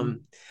 Mm-hmm.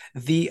 Um,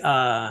 the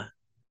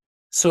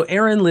So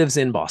Aaron lives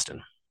in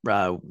Boston.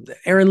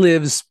 Aaron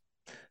lives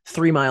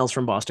 3 miles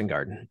from Boston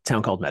Garden, a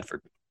town called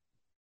Medford.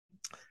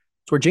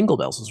 It's where Jingle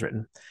Bells was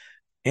written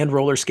and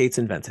roller skates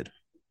invented.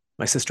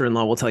 My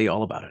sister-in-law will tell you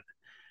all about it.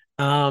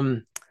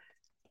 Um,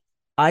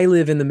 I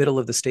live in the middle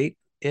of the state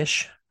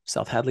ish,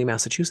 South Hadley,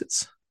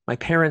 Massachusetts. My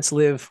parents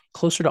live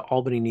closer to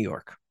Albany, New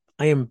York.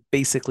 I am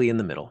basically in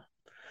the middle.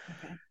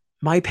 Okay.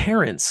 My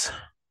parents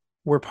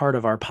were part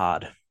of our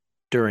pod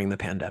during the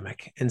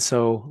pandemic. And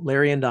so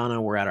Larry and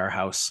Donna were at our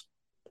house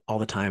all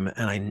the time.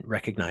 And I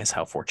recognize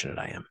how fortunate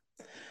I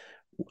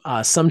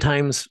am.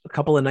 Sometimes a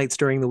couple of nights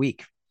during the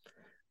week,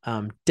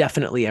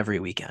 definitely every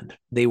weekend.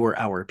 They were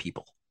our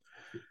people.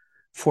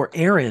 For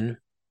Aaron,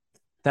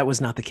 that was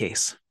not the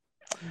case.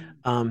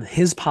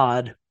 His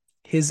pod,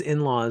 his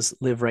in laws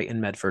live right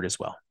in Medford as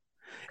well.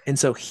 And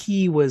so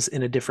he was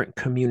in a different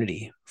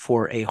community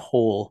for a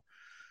whole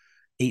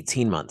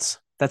 18 months.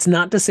 That's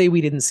not to say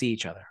we didn't see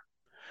each other,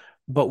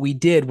 but we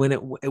did when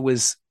it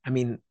was, I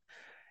mean,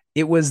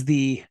 it was if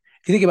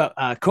you think about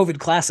COVID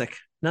classic,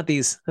 not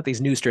these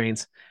new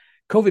strains,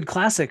 COVID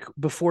classic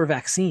before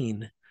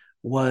vaccine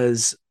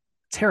was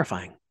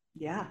terrifying.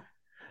 Yeah.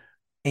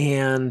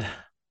 And,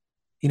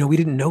 we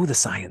didn't know the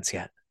science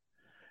yet.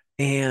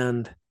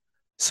 And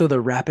so the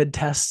rapid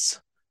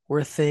tests were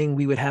a thing.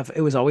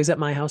 It was always at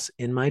my house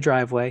in my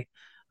driveway.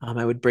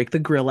 I would break the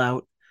grill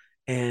out.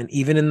 And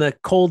even in the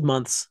cold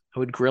months, I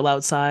would grill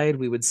outside.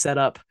 We would set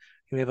up,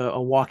 we have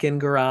a walk-in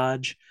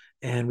garage,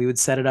 and we would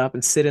set it up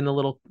and sit in the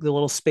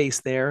little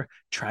space there,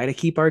 try to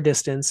keep our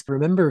distance. I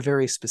remember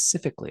very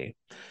specifically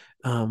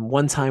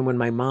one time when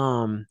my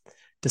mom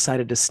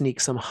decided to sneak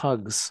some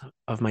hugs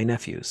of my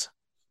nephews.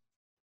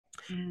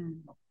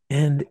 Mm.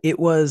 And it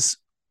was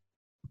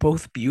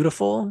both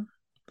beautiful.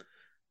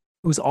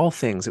 It was all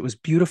things. It was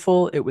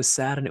beautiful, it was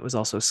sad, and it was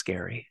also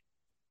scary.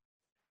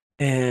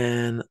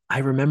 And I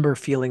remember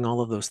feeling all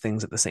of those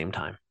things at the same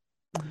time.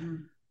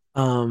 Mm-hmm.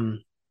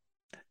 Um,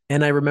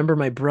 and I remember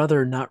my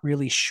brother not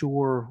really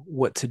sure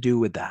what to do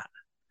with that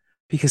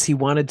because he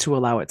wanted to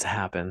allow it to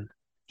happen.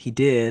 He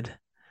did,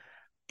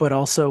 but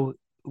also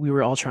we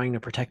were all trying to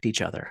protect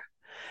each other.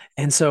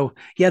 And so,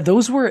 yeah,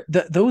 those were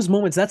those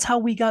moments. That's how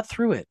we got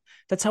through it.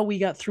 That's how we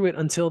got through it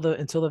until the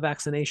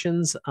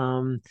vaccinations.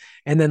 And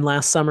then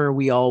last summer,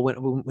 we all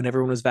went when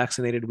everyone was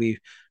vaccinated. We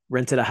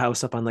rented a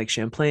house up on Lake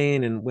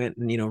Champlain and went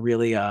and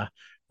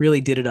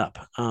really did it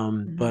up.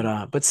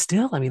 Mm-hmm. But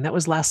still, I mean, that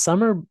was last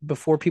summer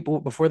before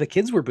the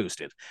kids were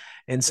boosted,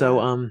 and so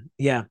Yeah.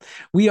 yeah,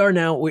 we are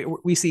now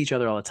we see each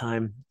other all the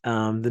time.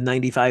 The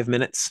 95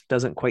 minutes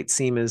doesn't quite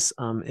seem as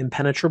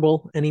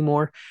impenetrable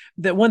anymore.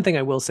 The one thing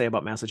I will say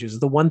about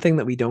Massachusetts, the one thing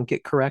that we don't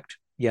get correct,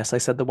 yes, I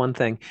said the one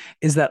thing,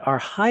 is that our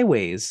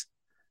highways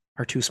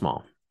are too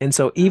small. And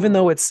so even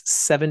though Oh. it's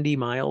 70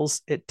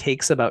 miles, it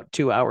takes about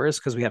 2 hours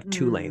because we have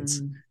two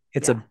lanes.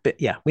 It's a Yeah. bit,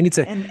 yeah, we need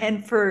to.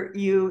 And for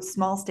you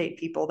small state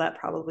people, that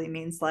probably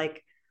means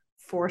like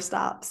 4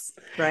 stops,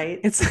 right?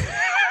 It's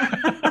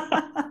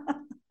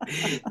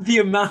the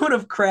amount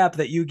of crap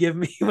that you give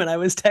me when I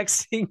was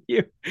texting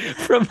you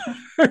from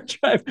our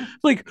drive.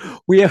 Like,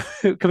 we have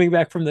coming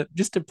back from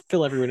just to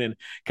fill everyone in,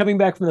 coming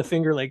back from the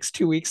Finger Lakes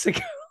 2 weeks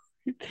ago.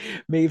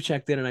 Maeve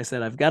checked in and I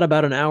said, I've got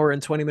about an hour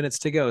and 20 minutes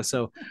to go.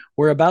 So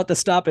we're about to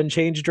stop and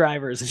change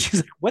drivers. And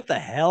she's like, what the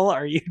hell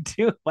are you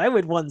doing? Why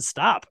would one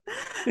stop?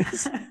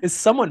 Is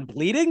someone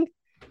bleeding?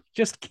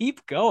 Just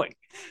keep going.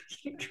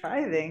 Keep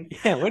driving.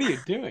 Yeah, what are you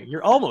doing?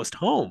 You're almost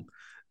home.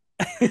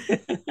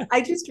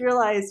 I just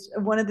realized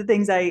one of the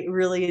things I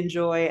really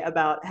enjoy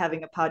about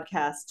having a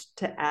podcast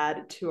to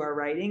add to our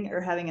writing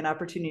or having an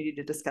opportunity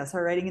to discuss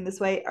our writing in this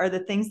way are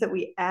the things that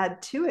we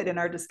add to it in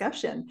our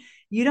discussion.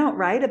 You don't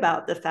write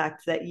about the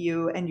fact that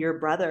you and your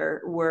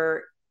brother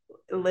were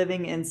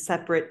living in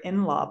separate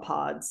in-law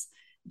pods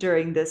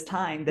during this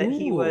time, that Ooh,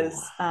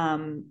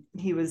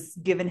 he was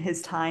given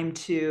his time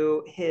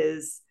to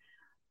his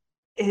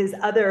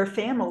other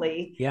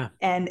family. yeah,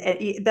 And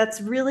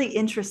that's really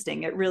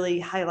interesting. It really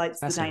highlights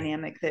the fascinating.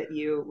 dynamic that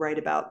you write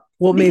about,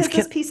 Well, Maeve, because can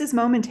this piece is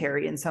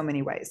momentary in so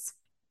many ways.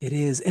 it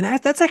is, and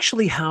that's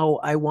actually how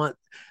I want.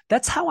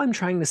 That's how I'm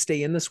trying to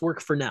stay in this work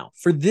for now.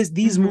 For these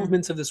Mm-hmm.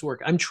 movements of this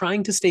work, I'm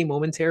trying to stay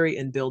momentary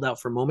and build out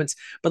for moments.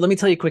 But let me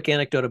tell you a quick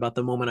anecdote about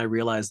the moment I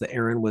realized that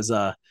Aaron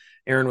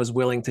was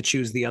willing to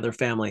choose the other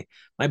family.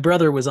 My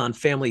brother was on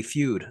Family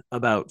Feud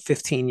about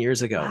 15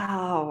 years ago.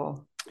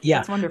 Wow, Yeah,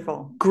 that's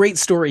wonderful. great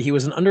story. He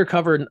was an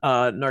undercover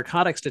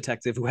narcotics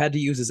detective who had to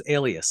use his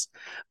alias.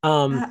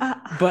 Um,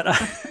 but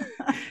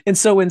and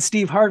so when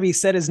Steve Harvey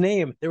said his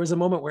name, there was a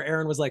moment where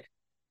Aaron was like,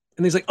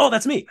 and he's like, "Oh,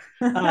 that's me."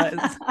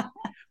 Uh,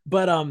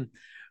 but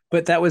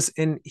but that was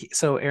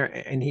so Aaron,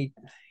 and he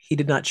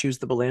did not choose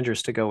the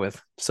Belanders to go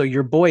with. So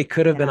your boy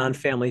could have been Yeah. on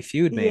Family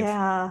Feud, Maeve.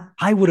 Yeah.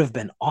 I would have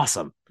been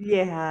awesome.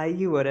 Yeah,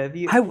 you would have.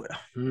 I would.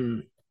 Hmm,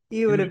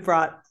 You would have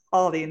brought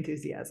all the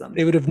enthusiasm,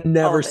 they would have all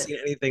never of it. seen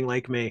anything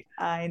like me.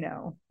 I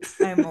know.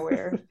 I'm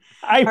aware.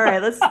 I All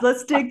right,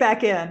 let's dig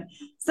back in.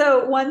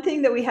 So one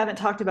thing that we haven't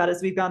talked about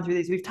as we've gone through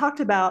these, we've talked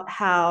about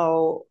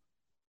how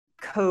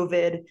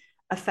COVID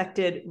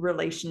affected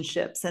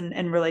relationships,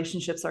 and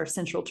relationships are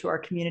central to our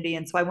community.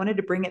 And so I wanted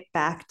to bring it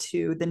back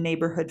to the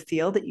neighborhood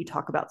feel that you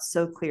talk about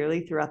so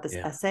clearly throughout this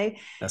yeah, essay.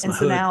 that's And my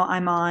so hood. now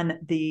I'm on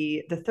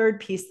the third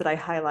piece that I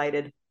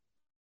highlighted,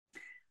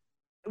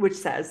 which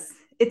says,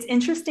 it's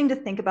interesting to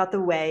think about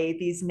the way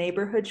these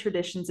neighborhood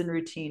traditions and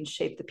routines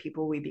shape the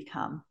people we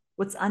become.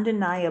 What's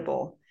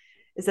undeniable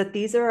is that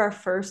these are our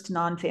first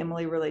non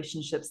family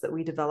relationships that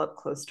we develop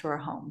close to our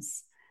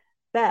homes.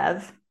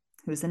 Bev,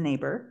 who's a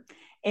neighbor,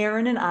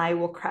 Aaron and I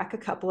will crack a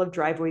couple of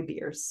driveway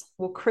beers.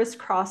 We'll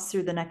crisscross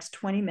through the next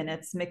 20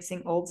 minutes,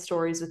 mixing old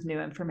stories with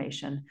new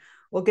information.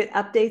 We'll get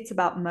updates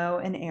about Mo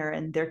and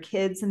Aaron, their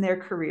kids, and their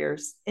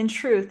careers. In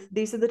truth,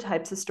 these are the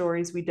types of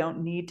stories we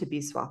don't need to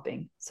be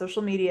swapping.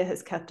 Social media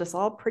has kept us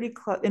all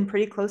in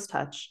pretty close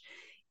touch,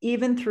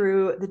 even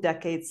through the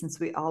decades since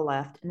we all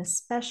left, and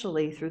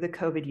especially through the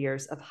COVID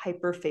years of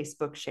hyper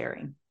Facebook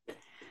sharing.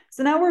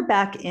 So now we're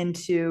back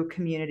into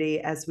community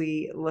as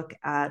we look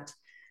at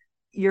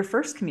your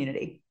first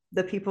community,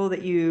 the people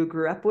that you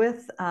grew up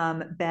with.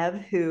 Bev,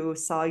 who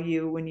saw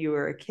you when you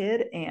were a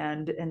kid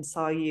and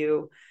saw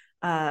you,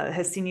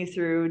 has seen you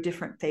through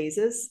different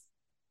phases.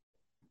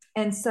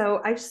 And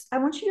so I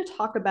want you to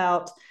talk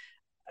about,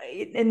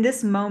 in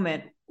this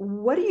moment,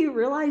 what do you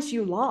realize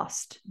you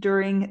lost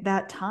during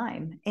that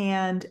time,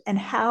 and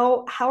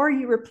how are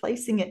you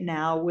replacing it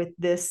now with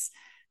this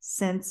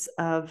sense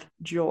of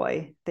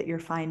joy that you're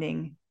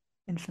finding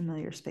in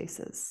familiar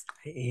spaces?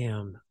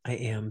 I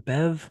am.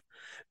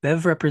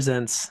 Bev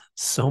represents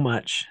so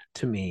much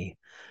to me.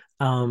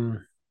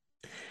 Um,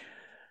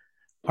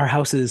 our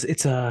houses,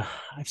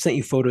 I've sent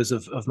you photos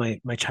of my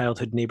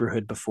childhood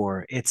neighborhood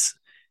before. It's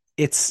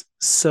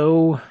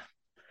so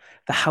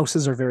the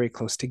houses are very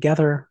close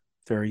together.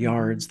 There are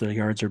yards. Mm-hmm. The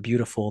yards are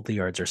beautiful. The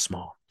yards are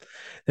small.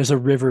 There's a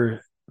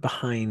river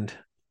behind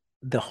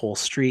the whole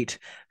street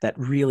that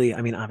really,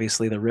 I mean,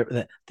 obviously the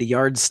river, the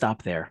yards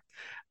stop there.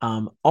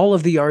 All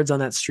of the yards on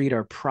that street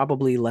are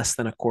probably less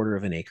than a quarter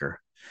of an acre.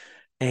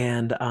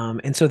 And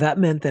so that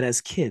meant that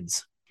as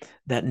kids,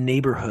 that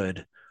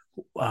neighborhood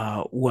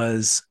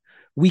was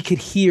we could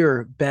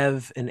hear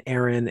Bev and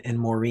Aaron and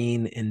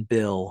Maureen and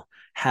Bill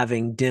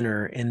having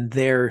dinner in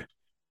their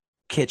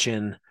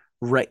kitchen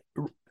right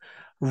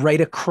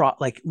right across,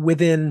 like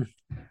within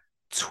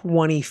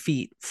 20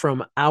 feet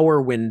from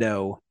our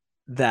window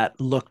that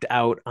looked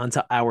out onto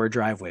our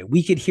driveway.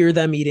 We could hear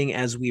them eating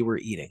as we were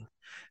eating.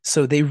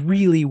 So they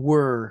really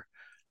were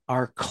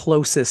our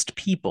closest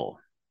people.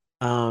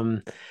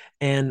 Um,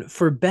 and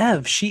for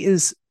Bev,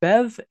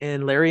 Bev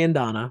and Larry and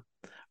Donna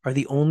are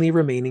the only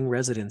remaining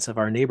residents of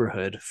our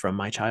neighborhood from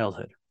my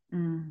childhood.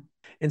 Mm.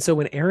 And so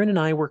when Aaron and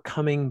I were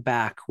coming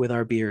back with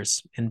our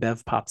beers and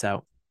Bev popped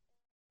out,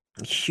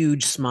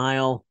 huge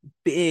smile,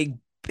 big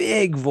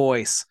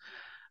voice.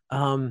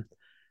 Um,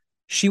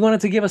 she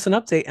wanted to give us an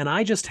update, and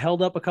I just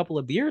held up a couple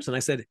of beers and I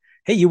said,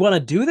 "Hey, you want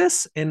to do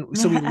this?" And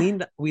so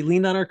we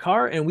leaned on our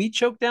car and we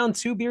choked down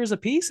 2 beers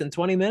apiece in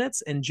 20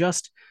 minutes and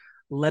just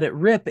let it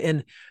rip.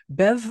 And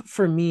Bev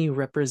for me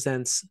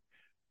represents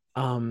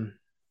um,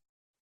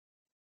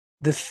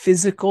 the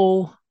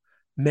physical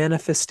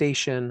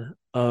manifestation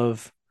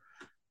of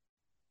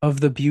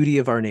the beauty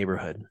of our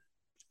neighborhood.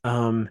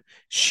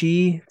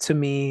 She to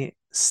me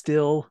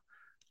still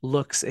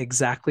looks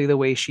exactly the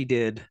way she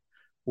did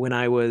when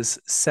I was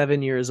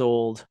 7 years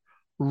old,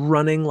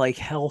 running like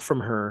hell from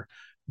her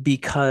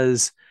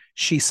because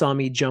she saw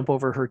me jump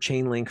over her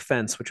chain link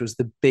fence, which was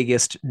the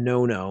biggest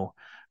no no.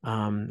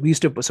 We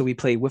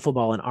played wiffle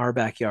ball in our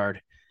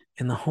backyard,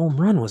 and the home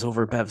run was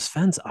over Bev's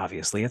fence.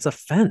 Obviously, it's a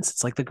fence.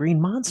 It's like the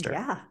Green Monster.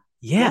 Yeah.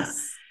 Yeah,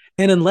 Yes.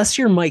 and unless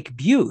you're Mike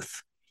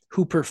Buth,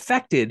 who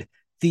perfected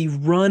the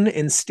run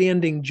and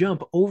standing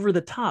jump over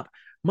the top,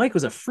 Mike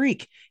was a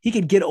freak. He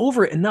could get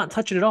over it and not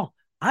touch it at all.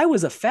 I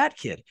was a fat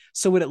kid.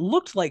 So what it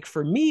looked like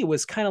for me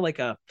was kind of like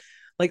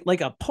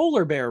a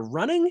polar bear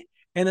running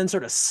and then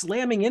sort of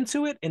slamming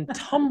into it and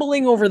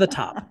tumbling over the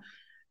top.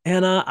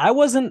 And I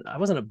wasn't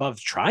above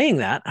trying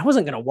that. I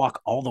wasn't going to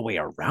walk all the way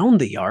around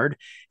the yard.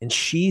 And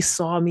she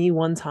saw me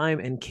one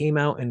time and came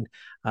out and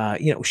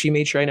she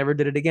made sure I never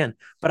did it again.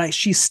 But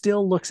she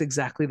still looks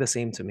exactly the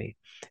same to me.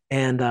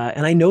 And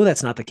I know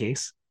that's not the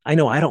case. I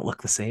know I don't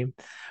look the same.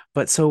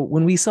 But so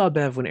when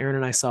Aaron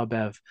and I saw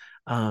Bev,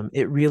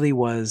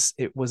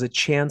 it was a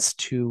chance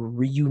to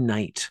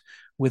reunite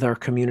with our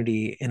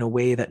community in a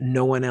way that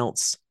no one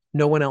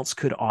else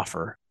could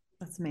offer.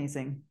 That's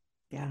amazing.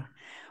 Yeah.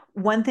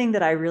 One thing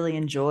that I really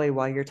enjoy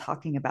while you're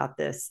talking about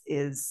this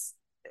is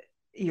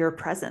your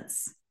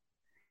presence,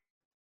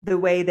 the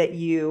way that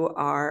you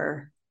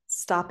are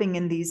stopping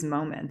in these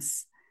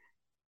moments.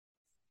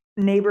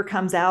 Neighbor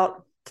comes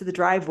out to the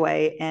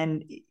driveway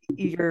and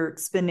you're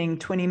spending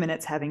 20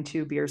 minutes having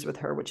 2 beers with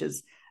her, which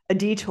is a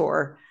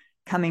detour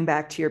coming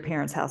back to your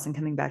parents' house and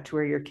coming back to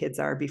where your kids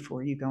are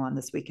before you go on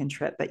this weekend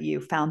trip. But you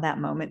found that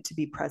moment to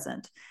be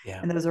present. Yeah.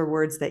 And those are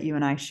words that you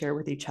and I share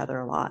with each other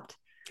a lot.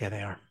 Yeah,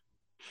 they are.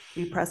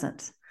 Be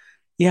present.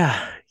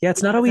 Yeah. Yeah.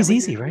 It's Be not present always with your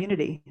easy, right?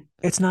 community.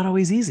 It's not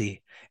always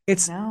easy. I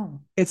It's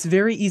know. it's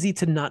very easy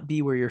to not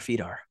be where your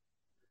feet are.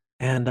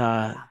 And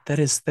Yeah.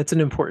 that's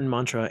an important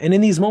mantra. And in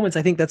these moments,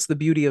 I think that's the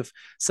beauty of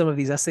some of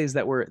these essays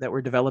that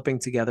we're developing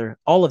together,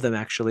 all of them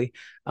actually,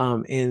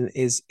 in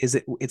is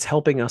it's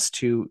helping us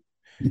to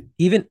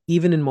even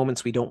in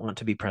moments we don't want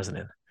to be present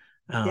in.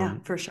 Yeah,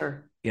 Um, for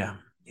sure. yeah,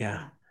 yeah.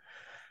 Yeah.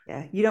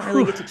 Yeah. You don't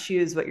really Whew. get to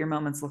choose what your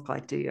moments look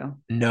like, do you?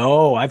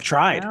 No, I've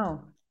tried.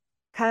 No.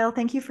 Kyle,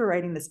 thank you for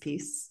writing this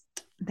piece.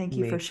 Thank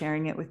you for Maeve.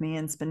 sharing it with me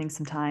and spending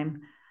some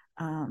time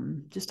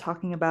just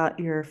talking about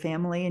your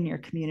family and your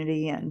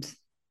community and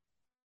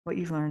what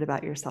you've learned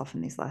about yourself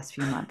in these last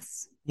few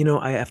months.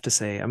 I have to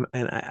say,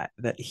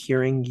 that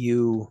hearing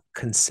you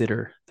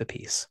consider the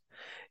piece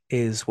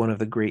is one of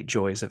the great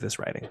joys of this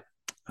writing.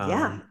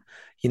 Yeah. Um,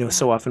 Yeah.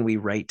 so often we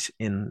write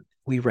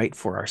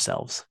for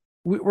ourselves.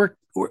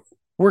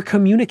 We're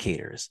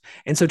communicators,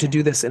 and so to do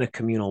Yeah. this in a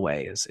communal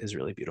way is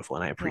really beautiful,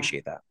 and I Yeah.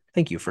 appreciate that.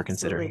 Thank you for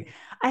considering Absolutely.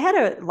 it. I had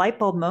a light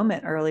bulb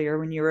moment earlier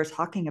when you were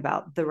talking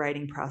about the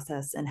writing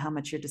process and how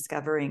much you're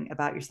discovering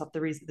about yourself.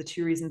 The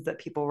 2 reasons that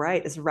people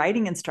write. As a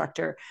writing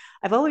instructor,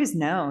 I've always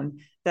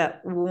known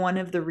that one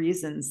of the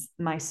reasons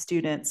my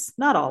students,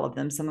 not all of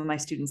them, some of my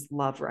students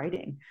love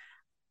writing.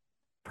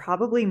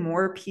 Probably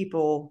more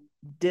people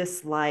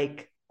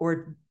dislike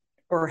or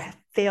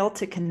fail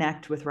to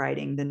connect with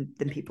writing than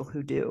people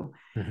who do.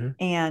 Mm-hmm.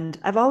 And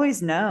I've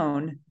always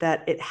known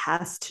that it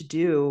has to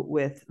do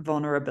with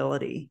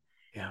vulnerability,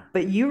 Yeah.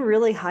 but you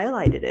really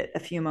highlighted it a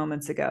few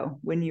moments ago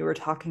when you were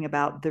talking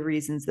about the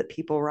reasons that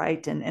people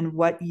write and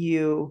what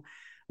you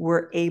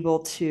were able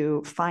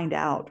to find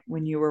out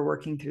when you were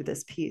working through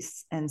this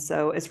piece. And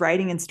so, as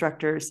writing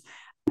instructors,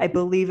 I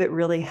believe it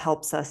really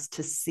helps us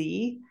to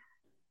see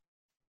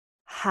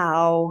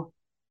how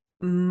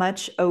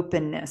much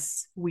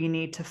openness we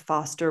need to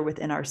foster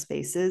within our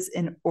spaces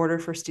in order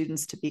for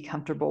students to be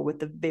comfortable with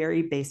the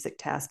very basic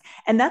task.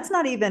 And that's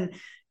not even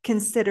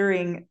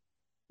considering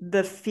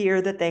the fear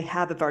that they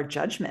have of our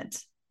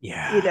judgment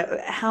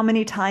Yeah. How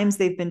many times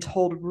they've been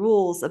told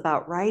rules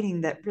about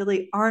writing that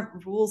really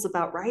aren't rules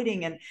about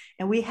writing.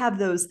 And we have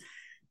those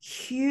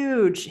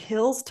huge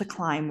hills to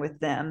climb with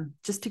them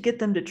just to get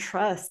them to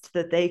trust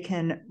that they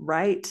can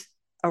write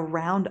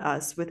around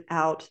us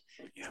without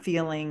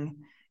feeling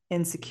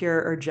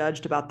insecure or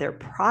judged about their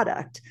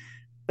product.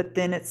 But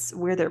then it's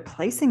where they're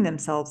placing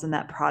themselves in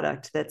that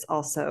product that's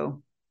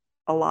also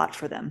a lot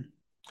for them.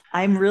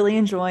 I'm really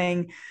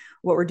enjoying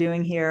what we're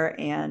doing here.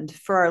 And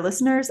for our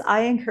listeners,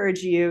 I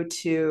encourage you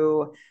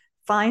to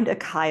find a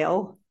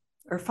Kyle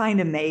or find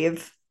a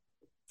Maeve.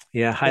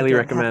 Yeah, They highly don't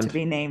have to recommend.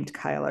 be named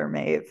Kyle or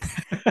Maeve.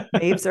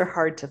 Maeves are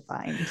hard to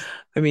find.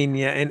 I mean,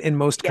 yeah, and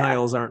most Yeah.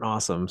 Kyles aren't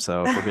awesome.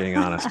 So if we're being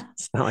honest,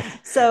 it's not like.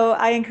 So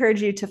I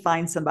encourage you to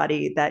find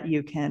somebody that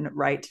you can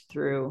write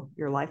through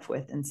your life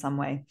with in some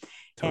way.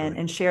 Totally.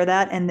 And share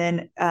that. And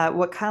then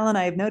what Kyle and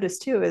I have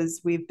noticed too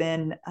is we've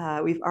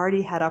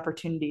already had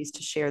opportunities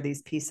to share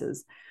these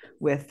pieces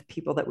with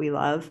people that we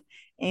love.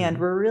 And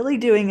we're really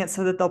doing it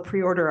so that they'll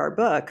pre-order our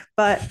book.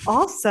 But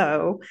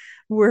also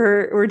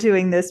we're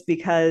doing this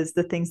because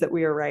the things that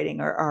we are writing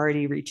are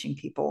already reaching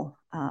people.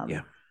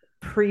 Yeah.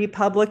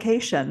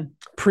 Pre-publication.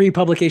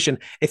 Pre-publication.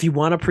 If you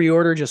want to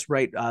pre-order, just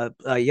write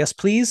yes,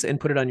 please, and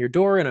put it on your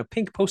door in a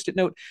pink Post-it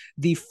note.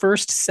 The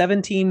first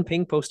 17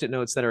 pink Post-it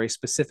notes that are a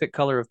specific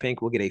color of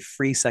pink will get a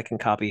free second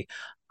copy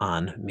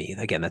on me.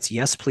 Again, that's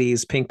yes,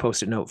 please, pink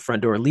Post-it note,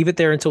 front door. Leave it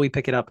there until we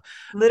pick it up.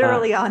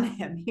 Literally on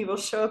him. He will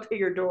show up at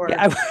your door.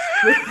 Yeah,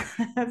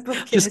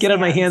 with just get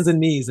on my hands and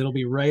knees. It'll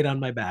be right on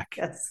my back.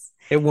 Yes.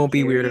 It won't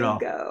be weird at all.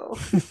 Go.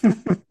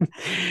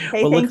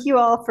 Hey, well, thank you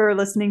all for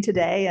listening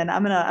today. And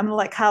I'm gonna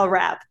let Kyle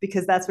wrap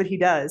because that's what he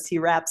does. He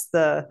wraps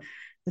the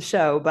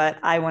show. But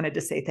I wanted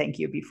to say thank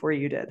you before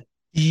you did.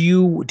 Do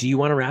you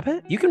want to wrap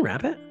it? You can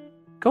wrap it.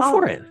 Go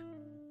for it.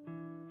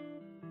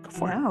 Go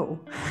for it.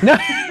 No.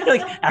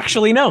 Like,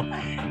 actually, no.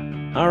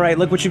 All right,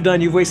 look what you've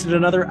done. You've wasted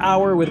another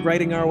hour with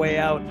Writing Our Way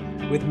Out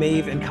with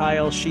Maeve and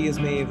Kyle. She is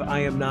Maeve. I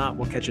am not.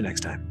 We'll catch you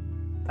next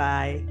time.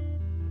 Bye.